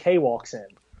 And then Kay walks in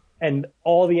and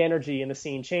all the energy in the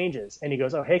scene changes. And he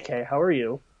goes, oh, hey, Kay, how are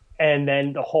you? And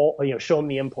then the whole, show him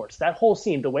the imports. That whole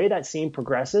scene, the way that scene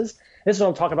progresses, this is what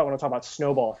I'm talking about when I talk about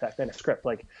snowball effect in a script,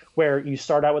 like where you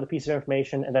start out with a piece of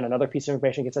information and then another piece of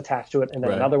information gets attached to it and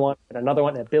then another one, and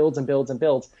it builds and builds and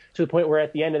builds to the point where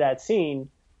at the end of that scene,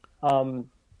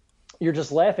 you're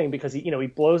just laughing because he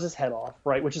blows his head off,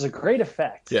 right? Which is a great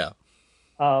effect. Yeah.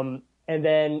 And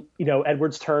then,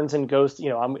 Edwards turns and goes, he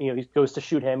goes to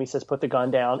shoot him. He says, put the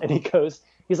gun down. And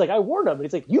he's like, I warned him. And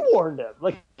he's like, you warned him.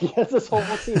 Like, he has this whole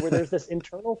scene where there's this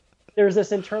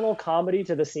internal comedy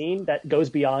to the scene that goes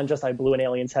beyond just I blew an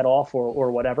alien's head off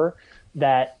or whatever,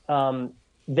 that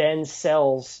then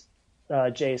sells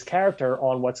Jay's character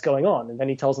on what's going on. And then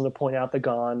he tells him to point out the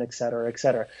gun, et cetera, et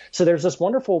cetera. So there's this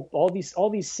wonderful, all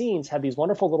these scenes have these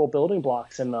wonderful little building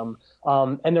blocks in them.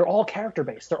 And they're all character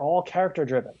based. They're all character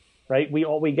driven. Right,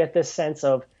 we get this sense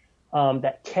of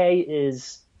that Kay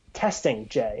is testing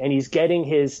Jay, and he's getting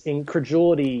his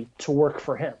incredulity to work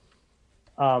for him,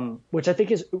 which I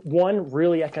think is one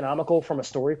really economical from a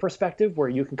story perspective, where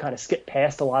you can kind of skip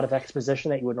past a lot of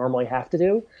exposition that you would normally have to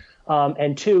do.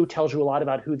 and two, tells you a lot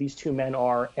about who these two men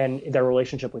are and their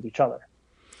relationship with each other.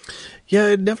 Yeah,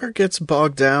 it never gets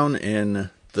bogged down in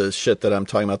the shit that I'm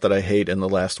talking about that I hate in The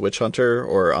Last Witch Hunter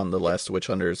or on The Last Witch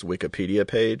Hunter's Wikipedia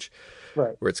page,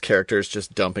 right, where it's characters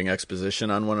just dumping exposition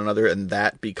on one another, and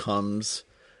that becomes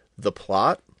the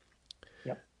plot.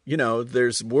 Yep. You know,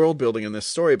 there's world building in this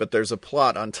story, but there's a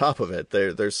plot on top of it.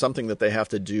 There's something that they have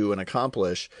to do and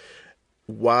accomplish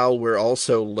while we're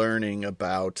also learning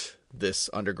about this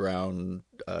underground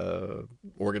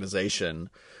organization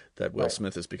that Will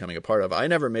Smith is becoming a part of. I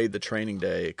never made the Training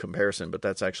Day comparison, but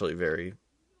that's actually very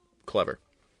clever.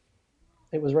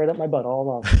 It was right up my butt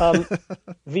all along.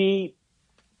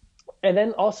 And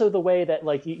then also the way that,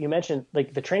 like you mentioned,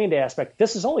 like the Training Day aspect,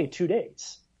 this is only 2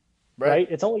 days, right?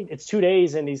 It's 2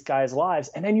 days in these guys' lives.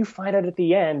 And then you find out at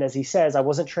the end, as he says, I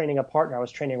wasn't training a partner, I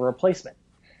was training a replacement.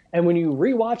 And when you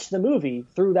rewatch the movie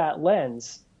through that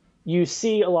lens, you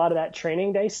see a lot of that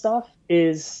Training Day stuff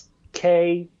is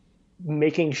Kay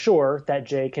making sure that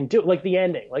Jay can do it. Like the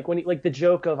ending, like when like the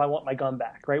joke of I want my gun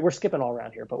back, right? We're skipping all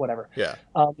around here, but whatever. Yeah.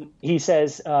 He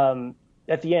says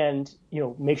at the end, you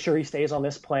know, make sure he stays on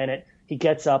this planet. He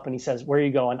gets up and he says, where are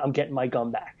you going? I'm getting my gun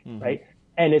back, right?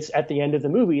 And it's at the end of the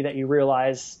movie that you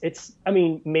realize it's, I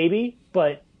mean, maybe,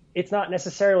 but it's not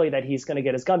necessarily that he's going to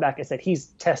get his gun back. It's that he's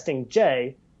testing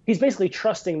Jay. He's basically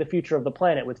trusting the future of the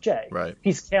planet with Jay. Right.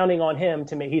 He's counting on him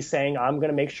to make, he's saying, I'm going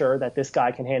to make sure that this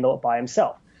guy can handle it by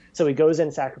himself. So he goes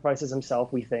in, sacrifices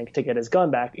himself, we think, to get his gun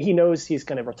back. He knows he's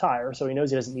going to retire, so he knows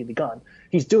he doesn't need the gun.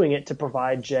 He's doing it to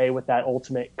provide Jay with that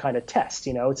ultimate kind of test.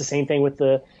 You know, it's the same thing with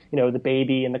the, you know, the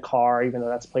baby in the car, even though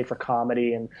that's played for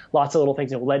comedy and lots of little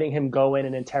things. You know, letting him go in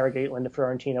and interrogate Linda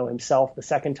Fiorentino himself the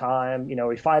second time. You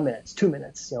know, 5 minutes, 2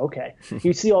 minutes. You know, okay.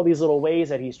 You see all these little ways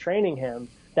that he's training him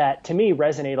that, to me,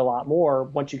 resonate a lot more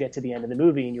once you get to the end of the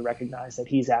movie and you recognize that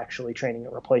he's actually training a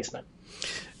replacement.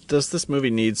 Does this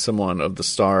movie need someone of the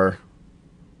star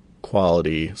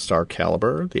quality, star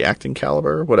caliber, the acting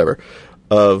caliber, whatever,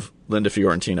 of Linda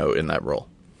Fiorentino in that role?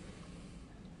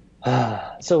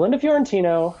 So Linda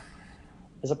Fiorentino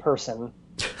is a person.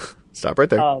 Stop right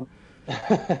there.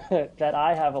 That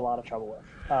I have a lot of trouble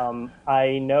with.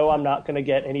 I know I'm not going to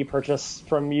get any purchase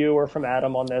from you or from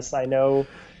Adam on this. I know.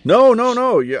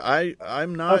 No. Yeah,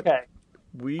 I'm not. Okay.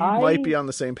 We might be on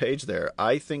the same page there.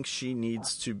 I think she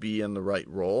needs to be in the right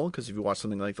role, because if you watch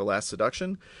something like The Last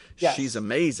Seduction, yes, she's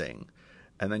amazing.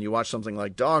 And then you watch something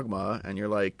like Dogma, and you're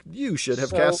like, you should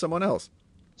have cast someone else.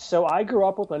 So I grew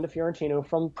up with Linda Fiorentino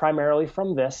primarily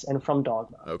from this and from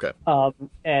Dogma. Okay.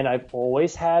 And I've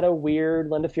always had a weird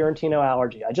Linda Fiorentino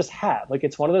allergy. I just have. Like,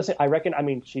 it's one of those things. I reckon, I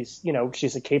mean, she's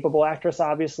a capable actress,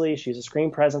 obviously. She's a screen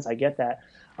presence. I get that.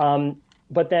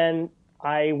 But then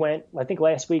I think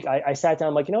last week, I sat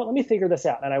down, like, you know what, let me figure this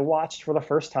out. And I watched for the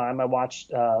first time,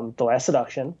 The Last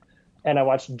Seduction, and I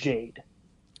watched Jade.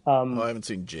 I haven't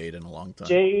seen Jade in a long time.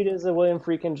 Jade is a William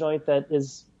Friedkin joint that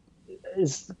is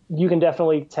you can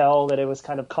definitely tell that it was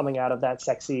kind of coming out of that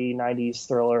sexy 90s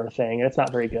thriller thing, and it's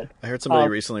not very good. I heard somebody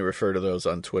recently refer to those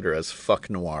on Twitter as fuck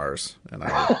noirs, and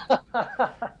I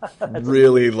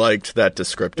really liked that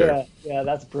descriptor. Yeah,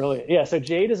 that's brilliant. Yeah, so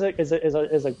Jade is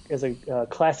a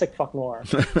classic fuck noir.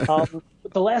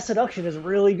 The Last Seduction is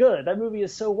really good. That movie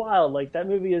is so wild. Like, that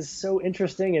movie is so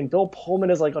interesting, and Bill Pullman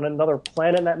is like on another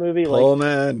planet in that movie.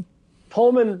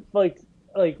 Pullman, like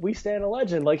we stand a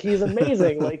legend. Like, he's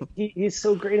amazing. Like, he's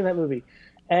so great in that movie.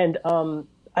 And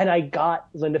I got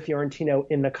Linda Fiorentino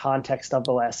in the context of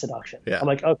The Last Seduction. Yeah. I'm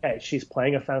like, okay, she's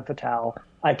playing a femme fatale.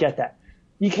 I get that.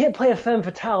 You can't play a femme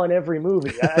fatale in every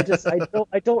movie. I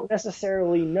don't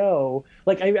necessarily know.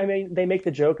 Like, I mean, they make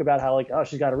the joke about how, like, oh,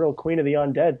 she's got a real Queen of the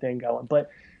Undead thing going, but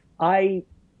I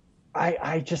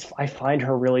find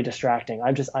her really distracting.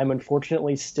 I'm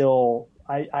unfortunately still,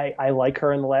 I like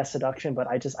her in The Last Seduction, but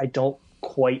I don't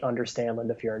quite understand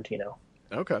Linda Fiorentino.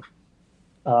 Okay.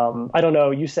 I don't know.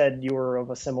 You said you were of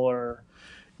a similar.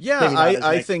 Yeah,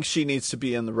 I think she needs to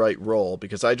be in the right role,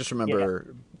 because I just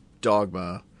remember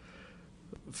Dogma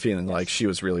feeling like she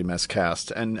was really miscast.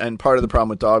 And part of the problem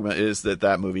with Dogma is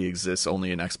that movie exists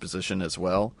only in exposition as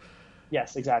well.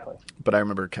 Yes, exactly. But I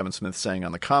remember Kevin Smith saying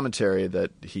on the commentary that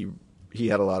he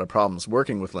had a lot of problems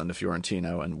working with Linda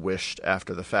Fiorentino and wished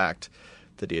after the fact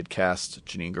that he had cast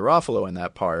Janeane Garofalo in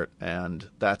that part, and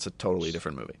that's a totally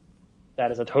different movie.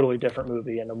 That is a totally different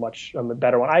movie and a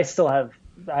better one. I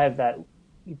have that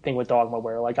thing with Dogma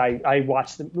where, like,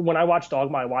 when I watch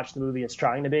Dogma, I watch the movie it's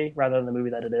trying to be rather than the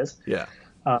movie that it is. Yeah.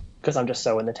 Because I'm just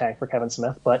so in the tank for Kevin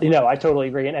Smith. But, I totally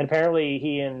agree. And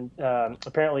apparently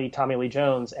apparently Tommy Lee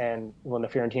Jones and Linda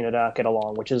Fiorentino don't get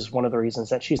along, which is one of the reasons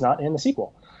that she's not in the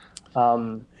sequel.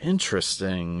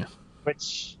 Interesting.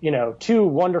 which, you know, two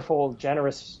wonderful,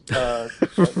 generous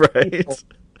Right. people.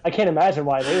 I can't imagine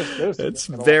why those two It's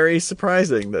get along. very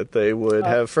surprising that they would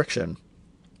have friction.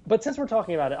 But since we're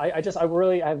talking about it,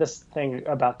 I have this thing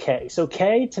about Kay. So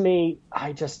Kay, to me,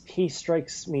 he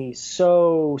strikes me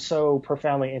so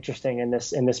profoundly interesting in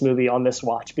this movie on this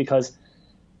watch, because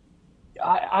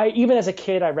I even as a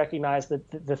kid I recognized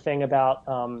the thing about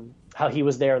how he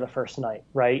was there the first night,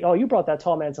 right? Oh, you brought that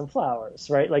tall man some flowers,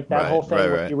 right? Like that whole thing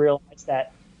where you realize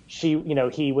that he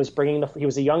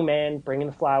was a young man bringing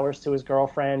the flowers to his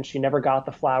girlfriend. She never got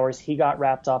the flowers. He got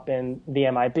wrapped up in the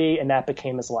MIB, and that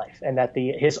became his life. And that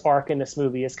his arc in this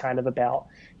movie is kind of about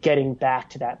getting back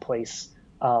to that place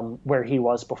where he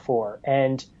was before.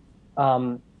 And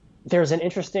there's an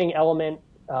interesting element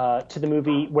to the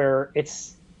movie where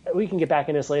we can get back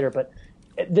into this later, but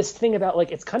this thing about,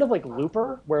 like, it's kind of like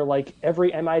Looper, where like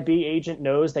every MIB agent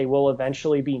knows they will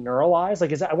eventually be neuralized.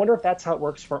 Like, I wonder if that's how it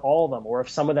works for all of them, or if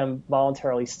some of them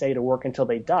voluntarily stay to work until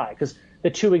they die. Because the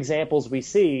two examples we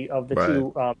see of the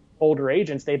two older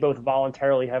agents, they both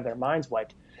voluntarily have their minds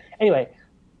wiped. Anyway,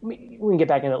 we can get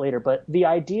back into it later, but the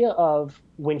idea of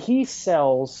when he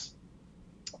sells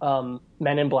Men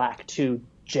in Black to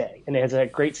Jay, and it has a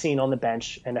great scene on the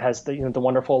bench, and it has the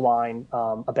wonderful line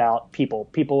about people.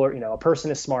 People are, a person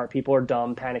is smart, people are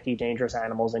dumb, panicky, dangerous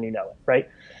animals, and you know it, right?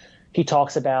 He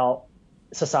talks about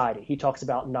society. He talks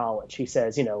about knowledge. He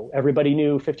says, everybody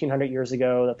knew 1,500 years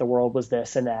ago that the world was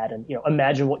this and that, and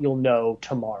imagine what you'll know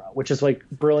tomorrow, which is like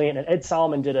brilliant. And Ed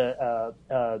Solomon did a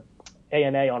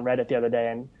AMA on Reddit the other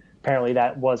day, and apparently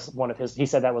that was one of his. He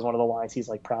said that was one of the lines he's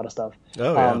like proudest of.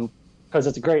 Oh yeah. Because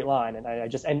it's a great line, and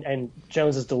and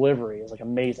Jones's delivery is like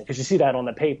amazing, because you see that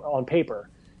on paper,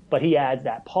 but he adds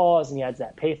that pause and he adds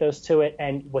that pathos to it,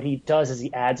 and what he does is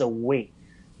he adds a weight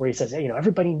where he says,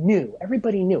 everybody knew.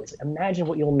 It's like, imagine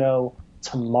what you'll know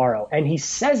tomorrow, and he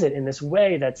says it in this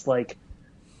way that's like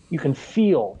you can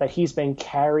feel that he's been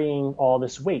carrying all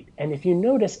this weight. And if you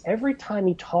notice, every time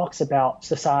he talks about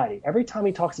society, every time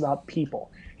he talks about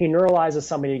people, he neuralizes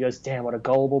somebody. He goes, damn, what a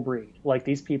gullible breed. Like,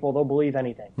 these people, they'll believe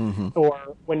anything. Mm-hmm.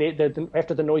 Or when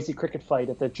after the noisy cricket fight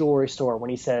at the jewelry store, when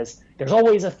he says, there's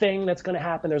always a thing that's going to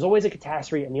happen. There's always a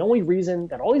catastrophe. And the only reason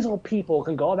that all these little people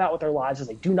can go about with their lives is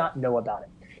they do not know about it.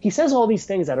 He says all these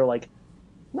things that are like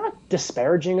not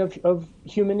disparaging of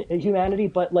humanity,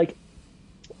 but like,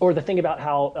 or the thing about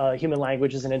how human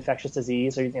language is an infectious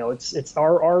disease, or it's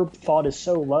our thought is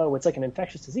so low, it's like an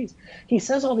infectious disease. He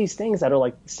says all these things that are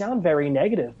like sound very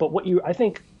negative, but what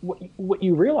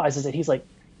you realize is that he's like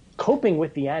coping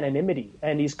with the anonymity,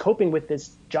 and he's coping with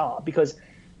this job, because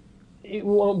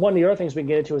one of the other things we can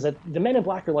get into is that the Men in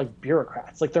Black are like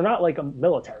bureaucrats. Like, they're not like a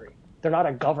military, they're not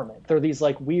a government. They're these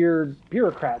like weird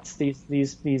bureaucrats,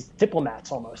 these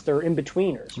diplomats almost. They're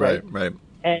in-betweeners, right? Right.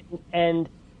 And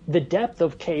the depth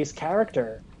of Kay's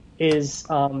character is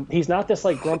he's not this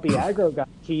like grumpy aggro guy.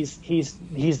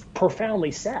 He's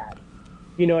profoundly sad.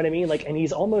 You know what I mean? Like, and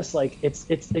he's almost like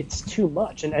it's too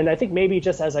much. And I think maybe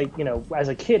just as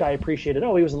a kid I appreciated,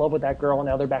 he was in love with that girl and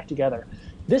now they're back together.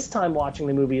 This time watching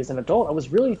the movie as an adult, I was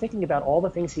really thinking about all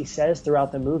the things he says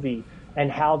throughout the movie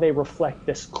and how they reflect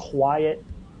this quiet.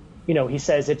 He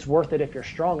says it's worth it if you're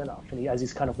strong enough, and as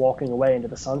he's kind of walking away into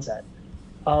the sunset.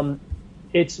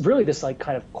 It's really this like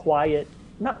kind of quiet,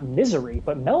 not misery,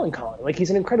 but melancholy. Like, he's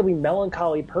an incredibly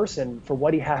melancholy person for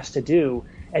what he has to do,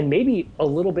 and maybe a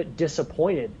little bit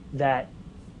disappointed that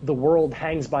the world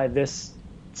hangs by this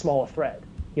small a thread.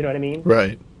 You know what I mean?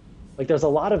 Right. Like, there's a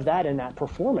lot of that in that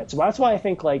performance. That's why I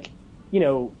think, like,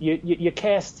 you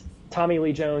cast Tommy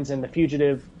Lee Jones in The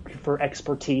Fugitive for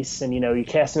expertise, and you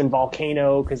cast him in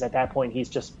Volcano because at that point he's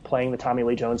just playing the Tommy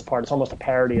Lee Jones part. It's almost a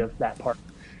parody of that part.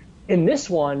 In this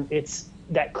one, it's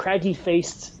that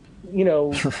craggy-faced,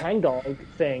 hangdog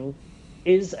thing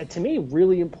is, to me,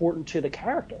 really important to the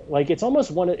character. Like, it's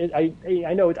almost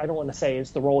I know I don't want to say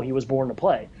it's the role he was born to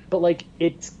play, but like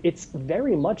it's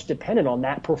very much dependent on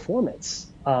that performance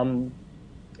and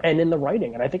in the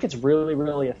writing, and I think it's really,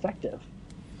 really effective.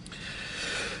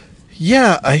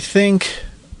 Yeah, I think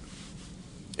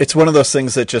it's one of those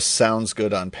things that just sounds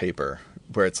good on paper,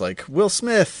 where it's like, Will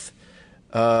Smith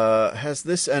has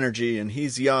this energy and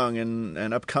he's young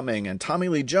and upcoming, and Tommy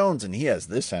Lee Jones and he has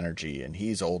this energy and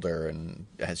he's older and,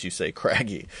 as you say,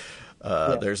 craggy.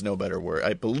 There's no better word.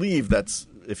 I believe that's,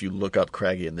 if you look up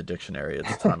craggy in the dictionary,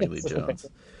 it's Tommy Lee Jones.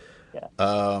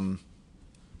 Yeah.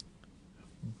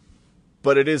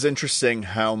 But it is interesting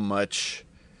how much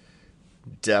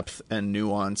depth and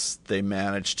nuance they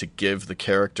manage to give the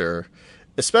character,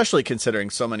 especially considering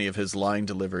so many of his line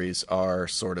deliveries are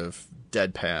sort of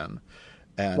deadpan.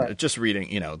 And just reading,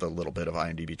 the little bit of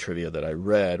IMDb trivia that I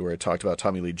read where it talked about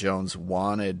Tommy Lee Jones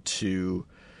wanted to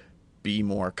be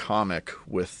more comic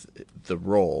with the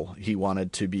role. He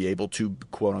wanted to be able to,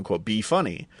 quote unquote, be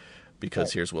funny,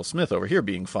 because here's Will Smith over here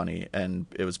being funny. And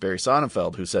it was Barry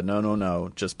Sonnenfeld who said,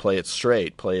 no, just play it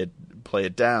straight, play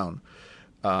it down.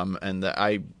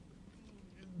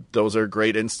 Those are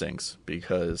great instincts,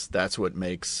 because that's what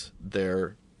makes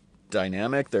their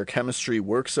dynamic, their chemistry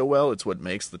work so well. It's what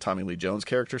makes the Tommy Lee Jones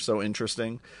character so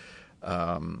interesting.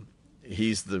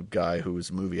 He's the guy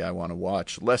whose movie I want to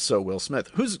watch. Less so Will Smith,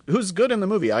 who's good in the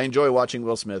movie. I enjoy watching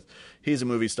Will Smith. He's a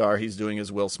movie star. He's doing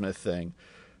his Will Smith thing.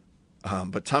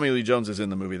 But Tommy Lee Jones is in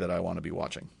the movie that I want to be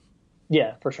watching.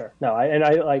 Yeah, for sure. No,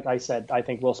 like I said, I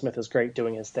think Will Smith is great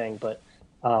doing his thing, but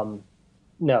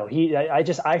no,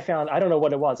 I found, I don't know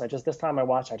what it was. This time I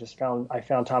watched, I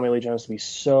found Tommy Lee Jones to be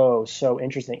so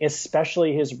interesting,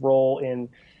 especially his role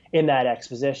in that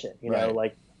exposition, you know,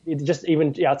 like just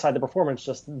even outside the performance,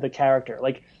 just the character,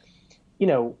 like,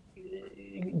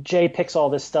 Jay picks all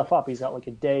this stuff up. He's got like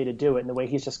a day to do it. And the way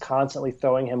he's just constantly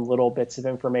throwing him little bits of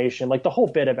information, like the whole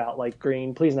bit about like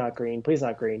green, please not green, please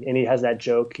not green. And he has that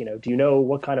joke, do you know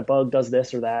what kind of bug does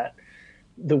this or that?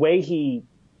 The way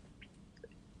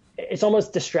it's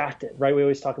almost distracted, right? We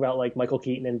always talk about like Michael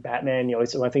Keaton and Batman. One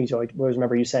of the things you always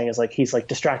remember you saying is like, he's like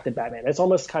distracted Batman. It's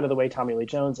almost kind of the way Tommy Lee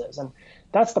Jones is. And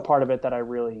that's the part of it that I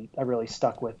really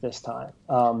stuck with this time.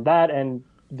 That and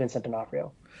Vincent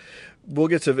D'Onofrio. We'll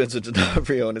get to Vincent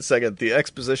D'Onofrio in a second. The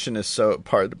exposition is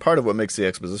part of what makes the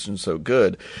exposition so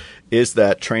good is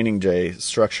that Training Day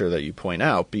structure that you point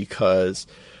out, because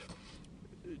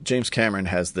James Cameron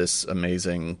has this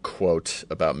amazing quote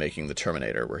about making the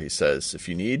Terminator where he says, if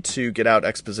you need to get out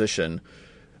exposition,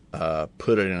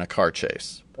 put it in a car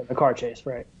chase. A car chase,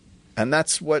 right. And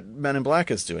that's what Men in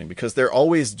Black is doing, because they're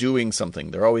always doing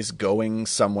something. They're always going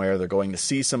somewhere. They're going to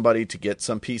see somebody to get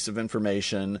some piece of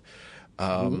information.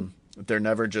 They're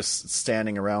never just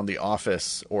standing around the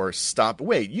office or stop.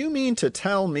 Wait, you mean to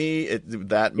tell me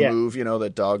that move,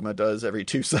 that Dogma does every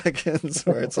 2 seconds,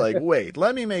 where it's like, wait,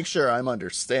 let me make sure I'm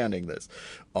understanding this,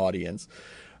 audience.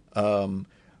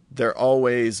 They're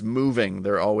always moving.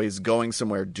 They're always going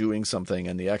somewhere, doing something,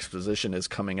 and the exposition is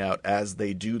coming out as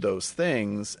they do those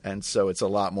things. And so it's a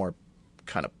lot more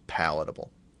kind of palatable.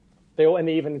 They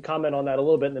even comment on that a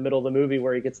little bit in the middle of the movie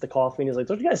where he gets the coffee and he's like,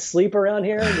 don't you guys sleep around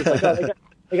here? And he's like, oh,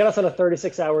 they got us on a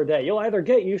 36-hour day. You'll either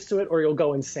get used to it or you'll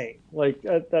go insane. Like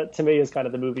that to me is kind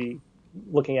of the movie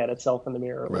looking at itself in the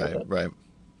mirror a little bit. Right.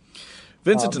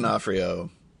 Vincent D'Onofrio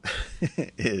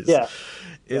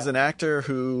is an actor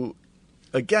who,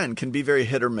 again, can be very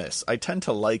hit or miss. I tend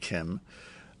to like him,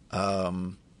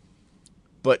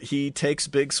 but he takes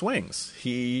big swings.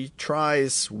 He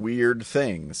tries weird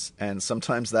things, and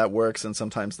sometimes that works and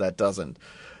sometimes that doesn't.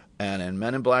 And in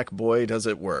Men in Black, boy, does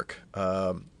it work.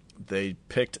 They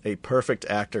picked a perfect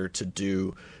actor to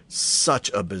do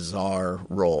such a bizarre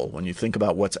role. When you think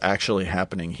about what's actually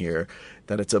happening here,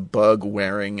 that it's a bug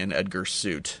wearing an Edgar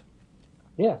suit.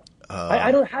 Yeah.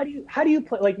 I don't. How do you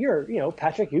play? Like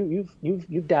Patrick,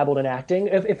 you've dabbled in acting.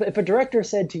 If a director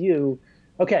said to you,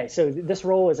 okay, so this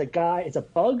role is a guy, it's a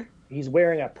bug, he's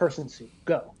wearing a person suit,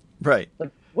 go. Right. Like,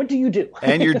 what do you do?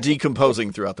 And you're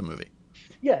decomposing throughout the movie.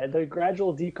 Yeah, the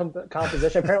gradual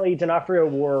decomposition. Apparently, D'Onofrio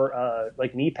wore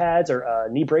like knee pads or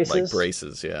knee braces. Like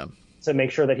braces, yeah. To make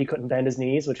sure that he couldn't bend his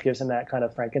knees, which gives him that kind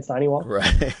of Frankenstein-y walk.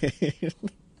 Right.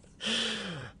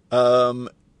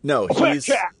 No,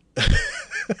 he's...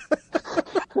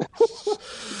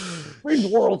 Bring the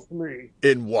world to me.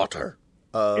 In water.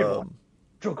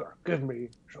 Sugar, give me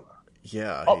sugar.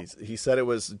 Yeah, he said it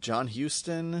was John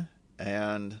Huston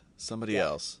and somebody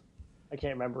else. I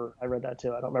can't remember. I read that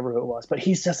too. I don't remember who it was, but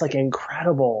he's just like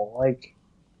incredible. Like,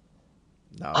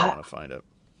 now I want to find it.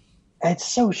 It's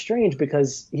so strange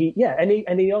because he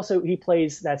also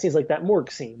plays that scene's like that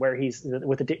morgue scene where he's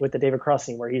with the David Cross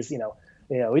scene where he's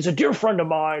he's a dear friend of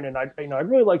mine and I'd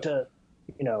really like to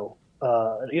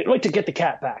get the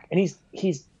cat back, and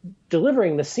he's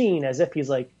delivering the scene as if he's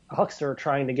like a huckster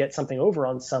trying to get something over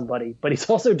on somebody, but he's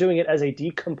also doing it as a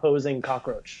decomposing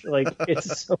cockroach. Like,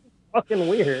 it's so fucking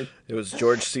weird. It was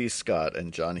George C. Scott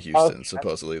and John Huston,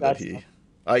 supposedly, that he...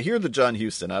 I hear the John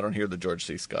Huston. I don't hear the George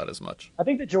C. Scott as much. I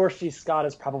think the George C. Scott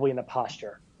is probably in the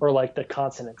posture or like the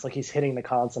consonants, like he's hitting the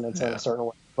consonants in a certain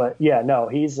way. But yeah, no,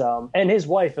 he's and his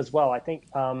wife as well. I think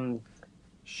I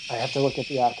have to look at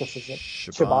the actress. Is it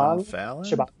Siobhan Fallon?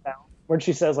 Siobhan Fallon. When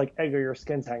she says like, Edgar, your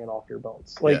skin's hanging off your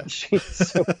bones. Like, she's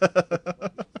so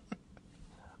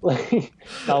like,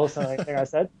 not listen to anything I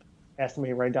said. Asked me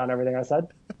to write down everything I said.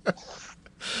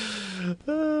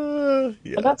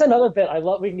 Yeah. But that's another bit I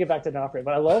love. We can get back to D'Onofrio,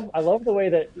 but I love the way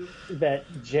that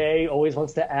Jay always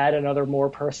wants to add another more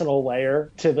personal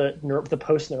layer to the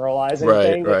post neuralizing Right,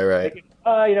 thing. right.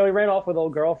 He ran off with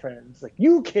old girlfriend. It's like,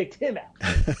 you kicked him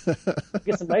out.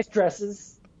 Get some nice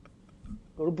dresses.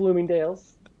 Go to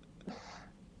Bloomingdale's.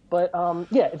 But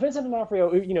yeah, Vincent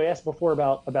D'Onofrio. You asked before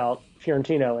about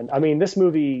Fiorentino, and I mean this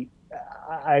movie.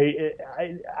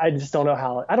 I just don't know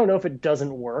how. I don't know if it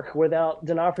doesn't work without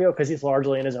D'Onofrio because he's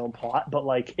largely in his own plot, but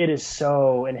like it is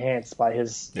so enhanced by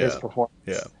his performance.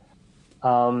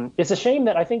 Yeah. It's a shame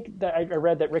that I think that I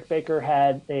read that Rick Baker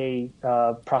had a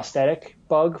prosthetic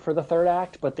bug for the third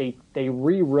act, but they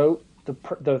rewrote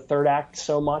the third act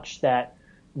so much that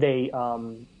they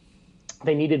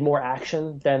needed more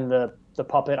action than the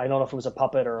puppet. I don't know if it was a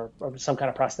puppet or some kind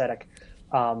of prosthetic.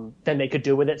 Than they could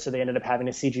do with it, so they ended up having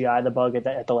to CGI the bug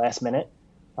at the last minute.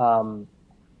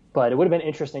 But it would have been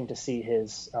interesting to see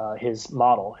his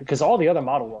model, because all the other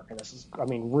model work in this is, I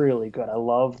mean, really good. I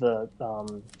love the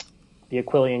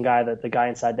Aquilian guy, the guy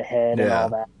inside the head and all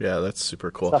that. Yeah, that's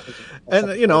super cool. And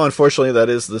unfortunately, that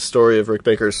is the story of Rick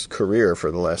Baker's career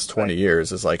for the last 20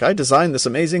 years. Is like, I designed this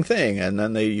amazing thing, and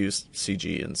then they used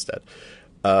CG instead.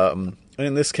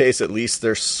 In this case, at least,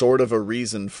 there's sort of a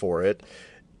reason for it.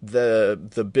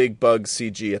 The big bug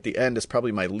CG at the end is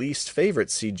probably my least favorite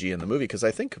CG in the movie, because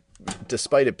I think,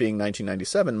 despite it being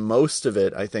 1997, most of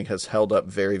it I think has held up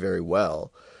very, very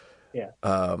well. Yeah.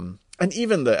 And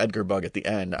even the Edgar bug at the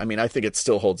end, I mean, I think it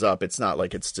still holds up. It's not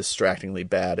like it's distractingly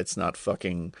bad. It's not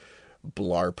fucking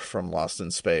Blarp from Lost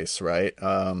in Space, right?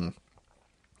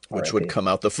 Which would come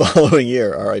out the following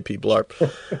year. R.I.P. Blarp.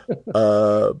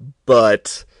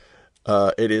 But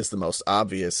it is the most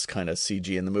obvious kind of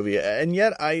CG in the movie. And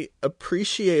yet I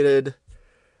appreciated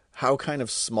how kind of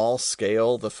small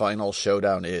scale the final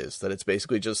showdown is, that it's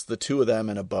basically just the two of them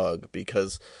and a bug,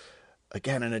 because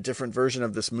again, in a different version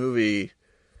of this movie,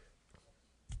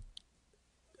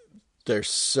 there's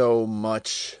so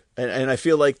much, and I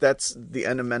feel like that's the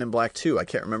end of Men in Black 2. I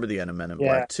can't remember the end of Men in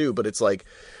Black 2, but it's like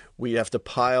we have to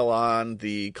pile on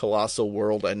the colossal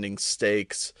world-ending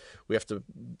stakes. We have to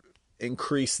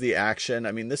increase the action.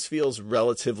 I mean, this feels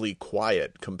relatively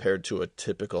quiet compared to a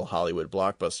typical Hollywood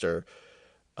blockbuster.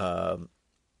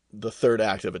 The third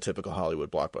act of a typical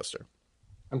Hollywood blockbuster.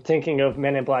 I'm thinking of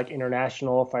Men in Black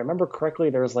International. If I remember correctly,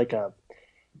 there's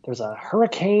a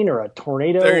hurricane or a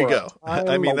tornado. There you go.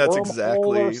 I mean, that's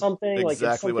exactly or something.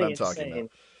 Exactly what I'm talking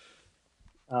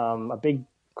about. A big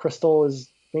crystal is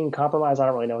being compromised. I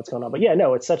don't really know what's going on, but yeah,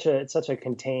 no, it's such a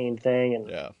contained thing, and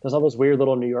there's all those weird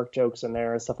little New York jokes in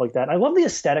there and stuff like that. And I love the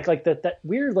aesthetic, like that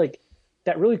weird, like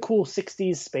that really cool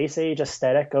 60s space age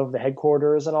aesthetic of the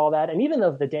headquarters and all that. And even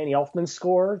of the Danny Elfman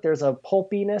score, there's a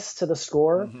pulpiness to the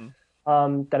score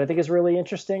that I think is really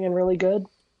interesting and really good.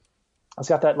 It's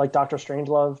got that like Doctor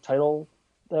Strangelove title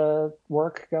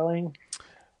work going.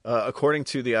 According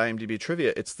to the IMDb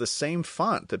trivia, it's the same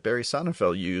font that Barry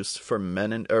Sonnenfeld used for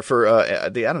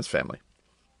the Addams Family.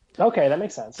 Okay, that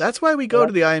makes sense. That's why we go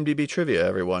to the IMDb trivia,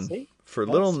 everyone. For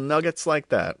little nuggets like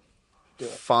that.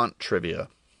 Font trivia.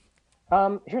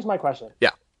 Here's my question.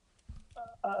 Yeah.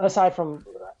 Aside from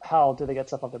how do they get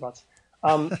stuff up their butts,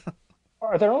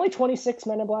 are there only 26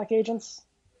 Men in Black agents?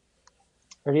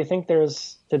 Or do you think did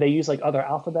they use like other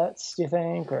alphabets, do you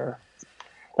think? Or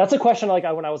that's a question like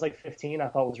when I was like 15, I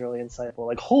thought was really insightful.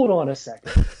 Like, hold on a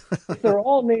second. If they're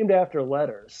all named after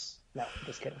letters. No,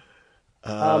 just kidding.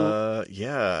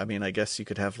 Yeah, I mean, I guess you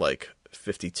could have like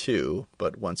 52,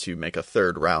 but once you make a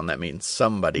third round, that means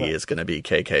somebody is going to be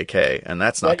KKK, and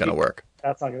that's not going to work.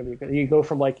 That's not going to be good. You go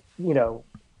from like,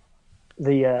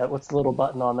 the what's the little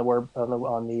button on the word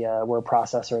word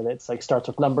processor that's like starts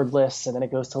with numbered lists, and then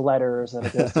it goes to letters, and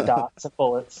then it goes to dots and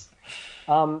bullets.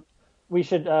 We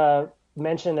should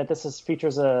mention that this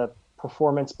features a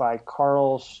performance by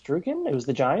Carl Strucken, who's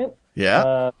the giant.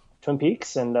 Yeah. Twin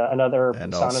Peaks, and another.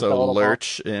 And also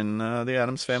Lurch in the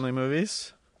Addams Family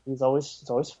movies. It's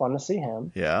always fun to see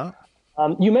him. Yeah.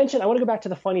 You mentioned, I want to go back to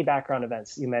the funny background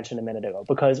events you mentioned a minute ago,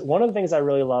 because one of the things I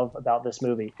really love about this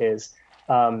movie is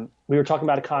we were talking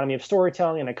about economy of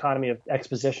storytelling and economy of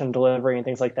exposition delivery and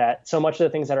things like that. So much of the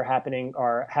things that are happening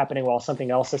while something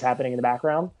else is happening in the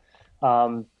background.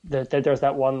 There's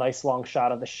that one nice long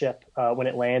shot of the ship when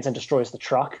it lands and destroys the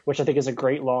truck, which I think is a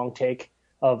great long take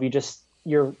of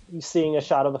you're seeing a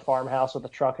shot of the farmhouse with the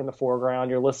truck in the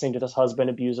foreground. You're listening to this husband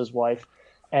abuse his wife.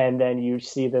 And then you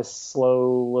see this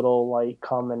slow little light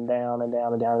coming down and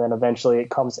down and down. And then eventually it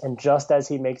comes. And just as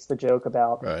he makes the joke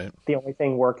about the only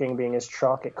thing working being his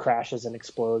truck, it crashes and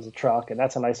explodes the truck. And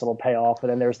that's a nice little payoff. And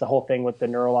then there's the whole thing with the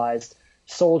neuralized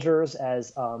soldiers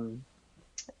as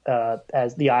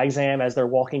as the eye exam as they're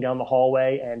walking down the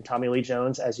hallway, and Tommy Lee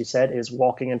Jones, as you said, is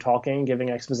walking and talking, giving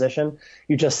exposition.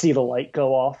 You just see the light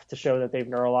go off to show that they've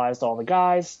neuralized all the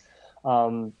guys.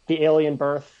 The alien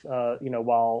birth,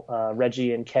 while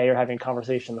Reggie and Kay are having a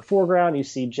conversation in the foreground, you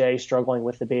see Jay struggling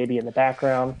with the baby in the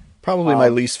background. Probably my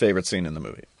least favorite scene in the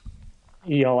movie.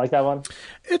 You don't like that one?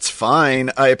 It's fine.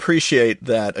 I appreciate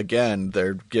that, again,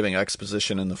 they're giving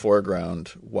exposition in the foreground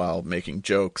while making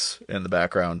jokes in the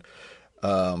background.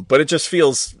 But it just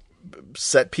feels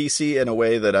set-piecey in a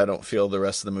way that I don't feel the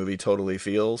rest of the movie totally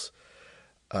feels.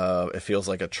 It feels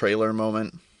like a trailer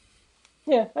moment.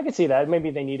 Yeah, I could see that.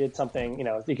 Maybe they needed something,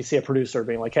 you could see a producer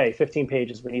being like, hey, 15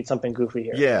 pages, we need something goofy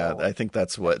here. Yeah, I think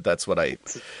that's what I...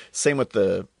 Same with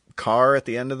the car at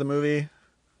the end of the movie.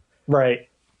 Right.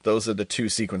 Those are the two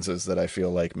sequences that I feel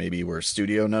like maybe were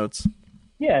studio notes.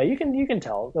 Yeah, you can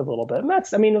tell a little bit. And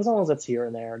as long as it's here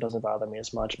and there, it doesn't bother me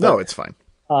as much. But, no, it's fine.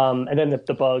 And then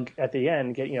the bug at the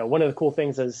end, one of the cool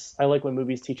things is I like when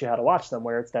movies teach you how to watch them,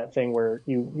 where it's that thing where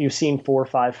you've seen 4 or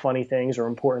 5 funny things or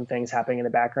important things happening in the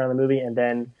background of the movie, and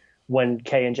then when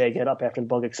Kay and Jay get up after the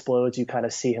bug explodes, you kind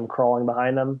of see him crawling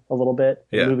behind them a little bit.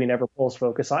 Yeah. The movie never pulls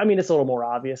focus on. I mean, it's a little more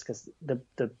obvious because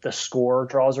the score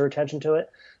draws your attention to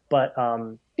it. But,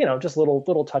 just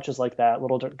little touches like that,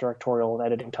 little directorial and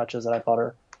editing touches that I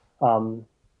thought are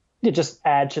they just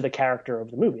add to the character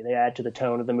of the movie. They add to the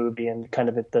tone of the movie and kind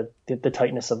of the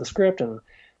tightness of the script and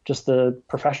just the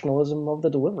professionalism of the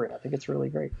delivery. I think it's really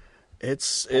great.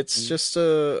 It's just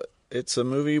it's a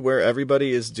movie where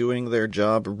everybody is doing their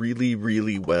job really,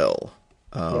 really well.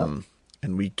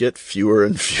 And we get fewer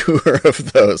and fewer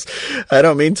of those. I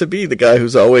don't mean to be the guy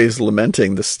who's always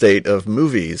lamenting the state of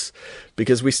movies,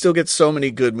 because we still get so many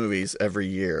good movies every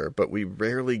year, but we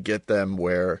rarely get them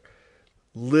where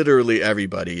literally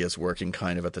everybody is working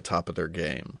kind of at the top of their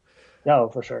game. No,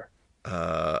 for sure.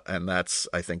 And that's,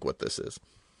 I think, what this is.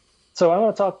 So I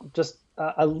want to talk just,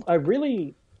 I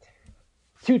really,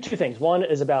 two things. One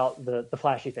is about the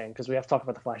flashy thing, because we have to talk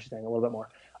about the flashy thing a little bit more.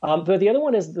 But the other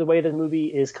one is the way the movie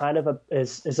is kind of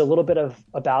is a little bit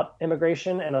about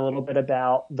immigration and a little bit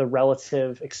about the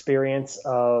relative experience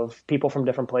of people from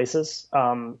different places.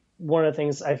 One of the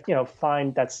things I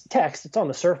find that's text, it's on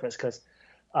the surface because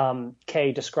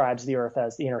Kay describes the Earth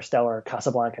as the interstellar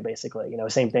Casablanca, basically.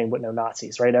 Same thing with no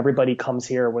Nazis, right? Everybody comes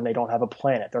here when they don't have a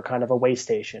planet. They're kind of a way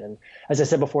station. And as I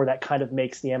said before, that kind of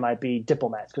makes the MIB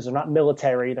diplomats, because they're not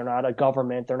military, they're not a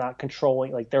government, they're not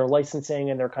controlling, like they're licensing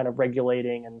and they're kind of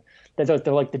regulating, and they're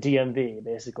like the DMV,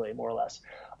 basically, more or less.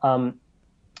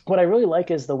 What I really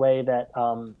like is the way that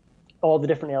all the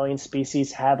different alien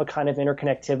species have a kind of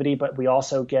interconnectivity, but we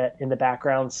also get in the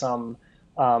background some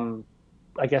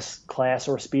I guess class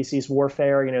or species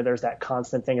warfare. There's that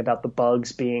constant thing about the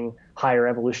bugs being higher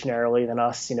evolutionarily than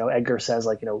us. Edgar says,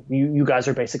 like, you guys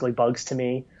are basically bugs to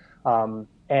me.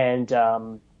 And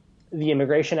the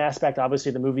immigration aspect,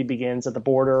 obviously the movie begins at the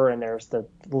border, and there's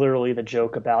literally the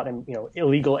joke about,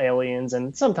 illegal aliens.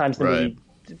 And sometimes the movie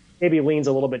maybe leans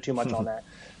a little bit too much on that.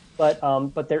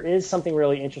 But there is something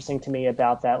really interesting to me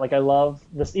about that. Like, I love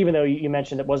this, even though you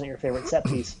mentioned it wasn't your favorite set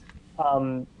piece.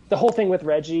 The whole thing with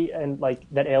Reggie and like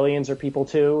that aliens are people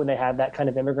too, and they have that kind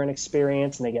of immigrant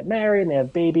experience, and they get married and they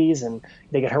have babies and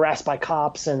they get harassed by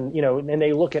cops, and and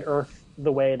they look at Earth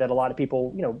the way that a lot of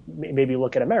people maybe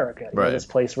look at America, this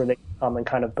place where they come and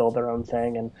kind of build their own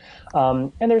thing,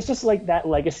 and there's just like that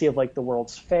legacy of like the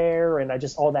World's Fair and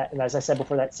all that, and as I said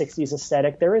before, that 60s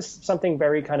aesthetic. There is something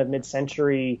very kind of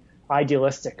mid-century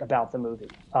idealistic about the movie,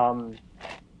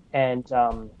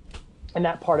 and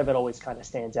that part of it always kind of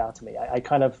stands out to me. I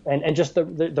kind of, and just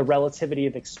the relativity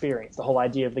of experience, the whole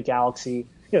idea of the galaxy.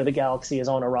 The galaxy is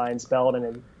on Orion's belt,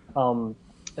 and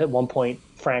at one point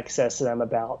Frank says to them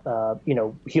about,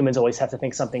 humans always have to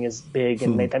think something is big,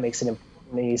 and that makes it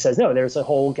important. And he says, no, there's a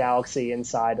whole galaxy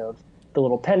inside of the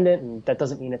little pendant, and that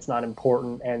doesn't mean it's not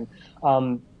important. And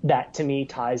that to me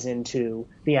ties into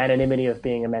the anonymity of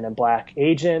being a Men in Black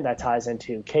agent. That ties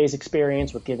into Kay's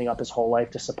experience with giving up his whole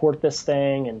life to support this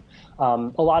thing, and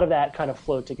a lot of that kind of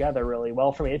flowed together really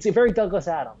well for me. It's a very Douglas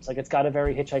Adams, like it's got a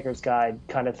very Hitchhiker's Guide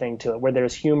kind of thing to it, where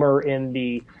there's humor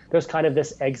there's kind of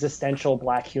this existential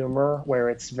black humor where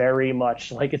it's very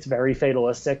much like it's very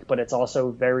fatalistic, but it's also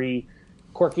very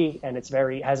quirky, and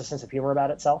has a sense of humor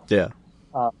about itself. Yeah.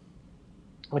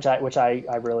 Which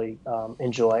I really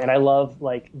enjoy. And I love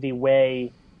like the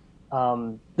way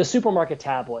the supermarket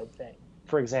tabloid thing,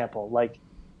 for example, like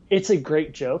it's a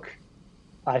great joke.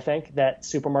 I think that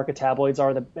supermarket tabloids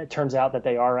it turns out that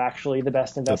they are actually the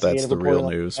best investigative reporting. That's the real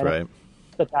news, right?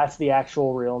 That's the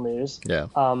actual real news. Yeah.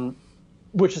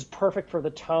 Which is perfect for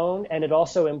the tone. And it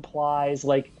also implies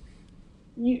like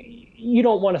you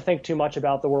don't want to think too much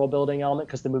about the world building element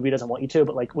because the movie doesn't want you to,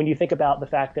 but like when you think about the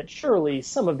fact that surely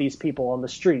some of these people on the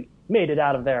street made it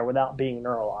out of there without being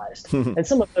neuralized, and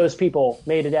some of those people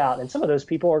made it out, and some of those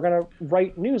people are going to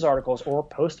write news articles or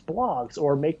post blogs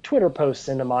or make Twitter posts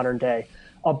in the modern day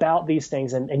about these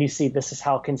things, and you see this is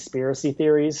how conspiracy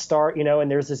theories start, and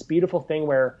there's this beautiful thing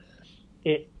where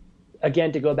it,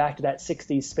 again, to go back to that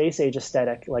 60s space age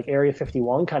aesthetic, like Area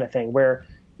 51 kind of thing, where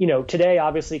today,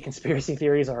 obviously, conspiracy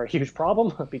theories are a huge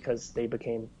problem because they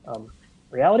became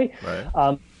reality.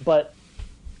 Right. But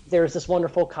there's this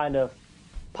wonderful kind of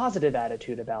positive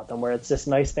attitude about them where it's this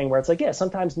nice thing where it's like, yeah,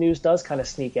 sometimes news does kind of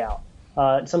sneak out.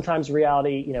 Sometimes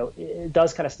reality, it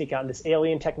does kind of sneak out in this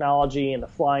alien technology and the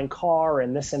flying car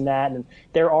and this and that. And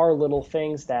there are little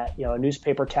things that,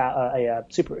 a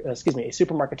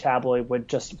supermarket tabloid would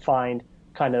just find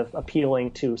kind of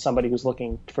appealing to somebody who's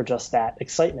looking for just that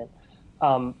excitement.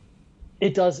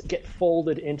 It does get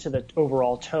folded into the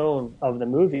overall tone of the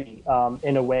movie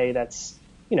in a way that's,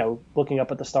 looking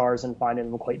up at the stars and finding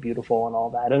them quite beautiful and all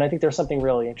that. And I think there's something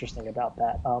really interesting about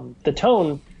that. The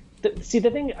tone, the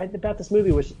thing about this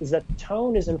movie is that the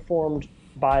tone is informed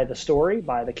by the story,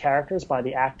 by the characters, by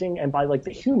the acting, and by like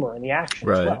the humor and the action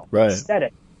as well. Right. The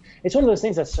aesthetic. It's one of those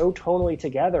things that's so tonally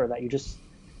together that you just,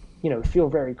 feel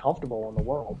very comfortable in the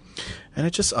world. And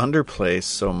it just underplays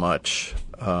so much.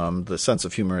 The sense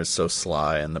of humor is so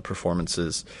sly, and the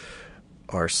performances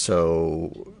are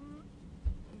so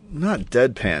not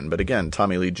deadpan, but again,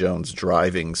 Tommy Lee Jones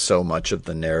driving so much of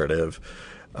the narrative,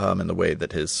 in the way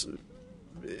that his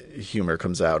humor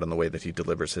comes out and the way that he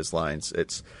delivers his lines.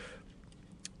 It's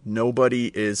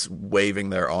nobody is waving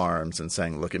their arms and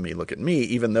saying, look at me,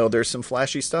 even though there's some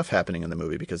flashy stuff happening in the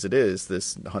movie, because it is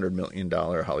this $100 million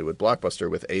Hollywood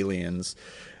blockbuster with aliens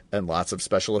and lots of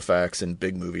special effects and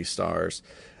big movie stars.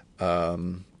 But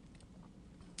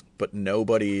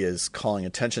nobody is calling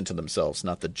attention to themselves,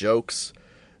 not the jokes,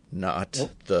 not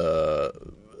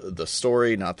the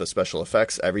story, not the special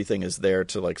effects. Everything is there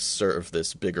to like serve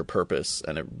this bigger purpose,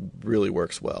 and it really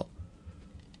works well.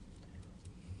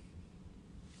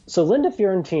 So Linda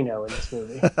Fiorentino in this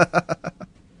movie,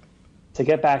 to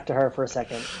get back to her for a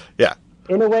second, yeah,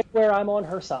 in a way where I'm on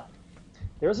her side,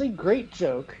 there's a great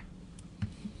joke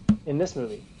in this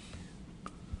movie.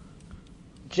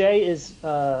 Jay is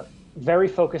very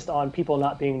focused on people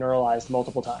not being neuralized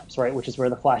multiple times, right? Which is where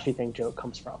the flashy thing joke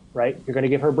comes from, right? You're going to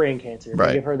give her brain cancer. You're going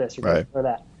to give her this. You're going to give her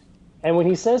that. And when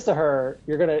he says to her,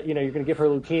 you're going to give her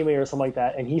leukemia or something like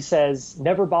that, and he says,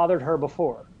 never bothered her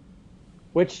before,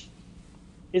 which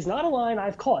is not a line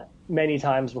I've caught many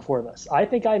times before this. I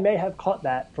think I may have caught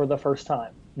that for the first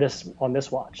time on this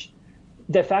watch.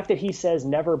 The fact that he says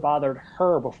never bothered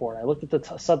her before, I looked at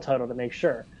the subtitle to make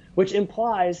sure, which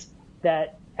implies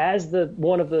that as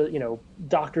one of the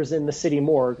doctors in the city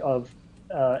morgue of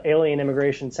Alien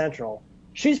Immigration Central,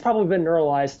 she's probably been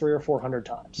neuralized 300 or 400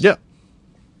 times. Yeah.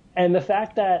 And the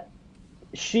fact that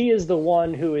she is the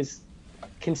one who is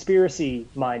conspiracy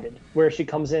minded, where she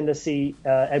comes in to see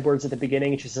Edwards at the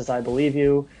beginning and she says, I believe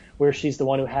you, where she's the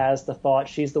one who has the thought,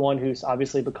 she's the one who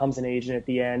obviously becomes an agent at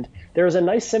the end. There's a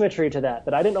nice symmetry to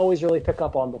that I didn't always really pick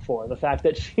up on before. The fact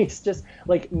that she's just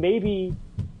like, maybe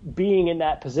being in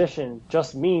that position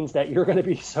just means that you're going to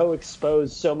be so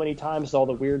exposed so many times to all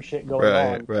the weird shit going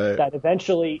on that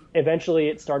eventually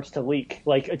it starts to leak.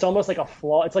 Like it's almost like a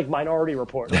flaw. It's like Minority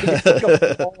Report. Like, it's like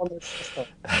a flaw in the system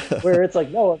where it's like,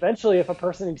 no, eventually if a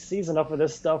person sees enough of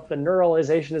this stuff, the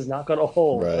neuralization is not going to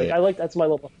hold. Right. Like that's my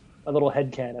little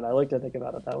headcanon. I like to think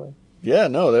about it that way. Yeah,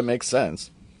 no, that makes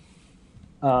sense.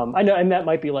 I know, and that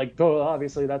might be like, oh,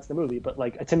 obviously that's the movie, but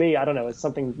like to me, I don't know, it's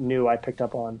something new I picked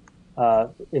up on.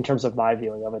 In terms of my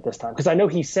viewing of it this time, because I know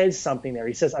he says something there.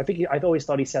 He says, I've always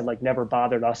thought he said like never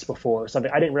bothered us before or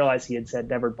something. I didn't realize he had said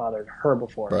never bothered her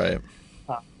before. Right.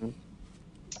 I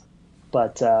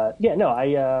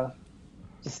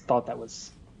just thought that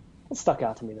stuck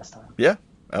out to me this time. Yeah,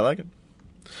 I like it.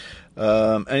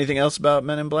 Anything else about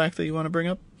Men in Black that you want to bring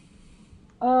up?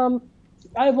 I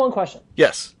have one question.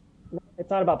 Yes.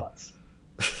 It's not about butts.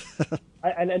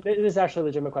 And it is actually a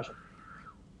legitimate question.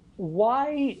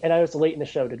 Why, and I was late in the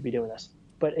show to be doing this,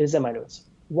 but it is in my notes.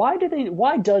 Why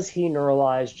does he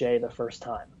neuralize Jay the first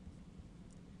time?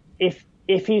 If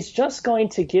he's just going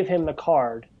to give him the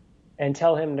card and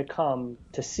tell him to come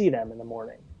to see them in the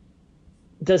morning,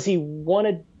 does he want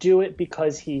to do it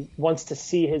because he wants to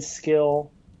see his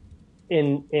skill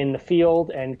in the field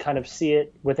and kind of see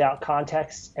it without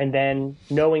context, and then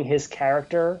knowing his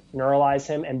character, neuralize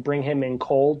him and bring him in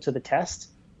cold to the test?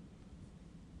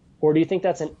 Or do you think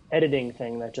that's an editing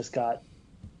thing that just got,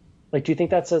 like, do you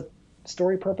think that's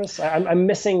story purpose? I'm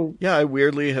missing. Yeah, I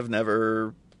weirdly have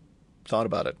never thought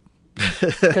about it.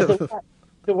 Because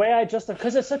the way I just,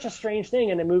 because it's such a strange thing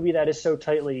in a movie that is so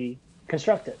tightly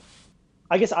constructed.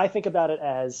 I guess I think about it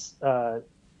as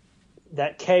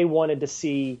that Kay wanted to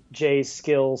see Jay's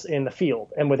skills in the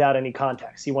field and without any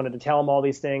context. He wanted to tell him all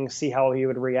these things, see how he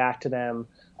would react to them,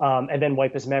 and then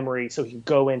wipe his memory so he could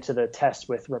go into the test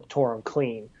with Reptorum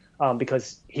clean,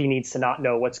 because he needs to not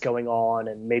know what's going on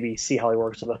and maybe see how he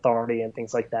works with authority and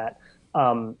things like that.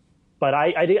 But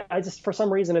I just, for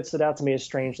some reason, it stood out to me as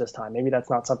strange this time. Maybe that's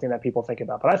not something that people think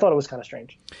about, but I thought it was kind of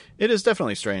strange. It is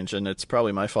definitely strange, and it's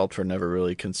probably my fault for never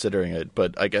really considering it.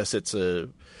 But I guess it's a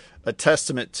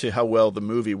testament to how well the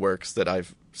movie works that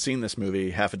I've seen this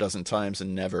movie half a dozen times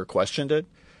and never questioned it.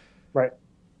 Right.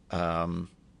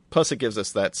 Plus, it gives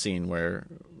us that scene where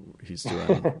he's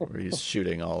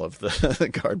shooting all of the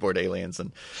cardboard aliens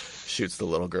and shoots the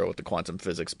little girl with the quantum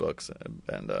physics books.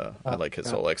 And I like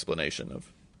his whole explanation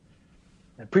of.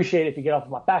 I appreciate it if you get off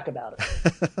my back about it.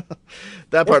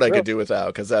 That part I could do without,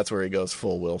 because that's where he goes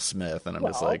full Will Smith, and I'm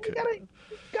just like, it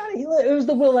was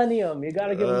the Millennium. You got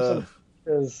to give him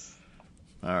some.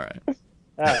 All right. All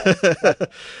right.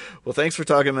 Well, thanks for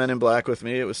talking Men in Black with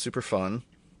me. It was super fun.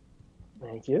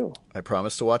 Thank you. I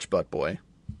promise to watch Butt Boy.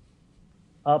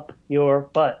 Up your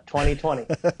butt 2020.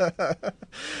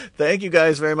 Thank you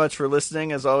guys very much for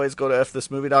listening. As always, go to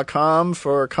fthismovie.com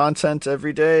for content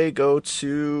every day. Go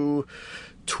to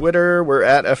Twitter. We're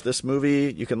at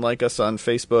fthismovie. You can like us on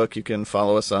Facebook. You can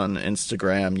follow us on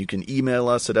Instagram. You can email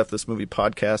us at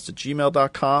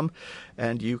fthismoviepodcast@gmail.com.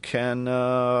 And you can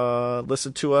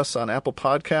listen to us on Apple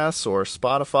Podcasts or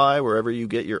Spotify, wherever you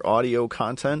get your audio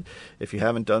content. If you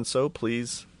haven't done so,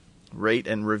 please rate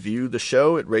and review the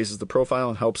show. It raises the profile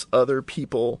and helps other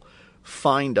people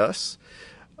find us.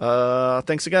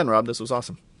 Thanks again, Rob. This was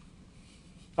awesome.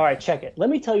 All right, check it. Let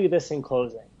me tell you this in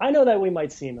closing. I know that we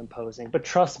might seem imposing, but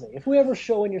trust me, if we ever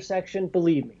show in your section,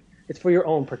 believe me, it's for your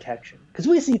own protection. Because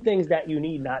we see things that you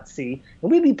need not see,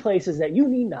 and we be places that you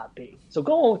need not be. So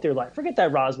go on with your life. Forget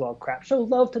that Roswell crap. Show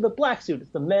love to the black suit.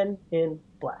 It's the Men in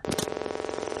Black.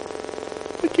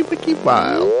 Wiki wiki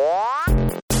wow.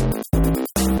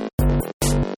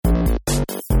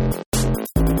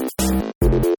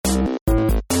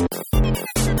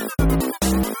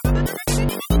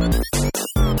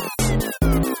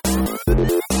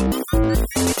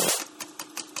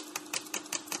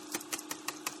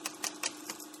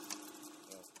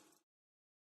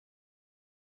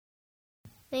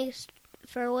 Thanks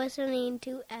for listening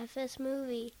to FS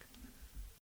Movie.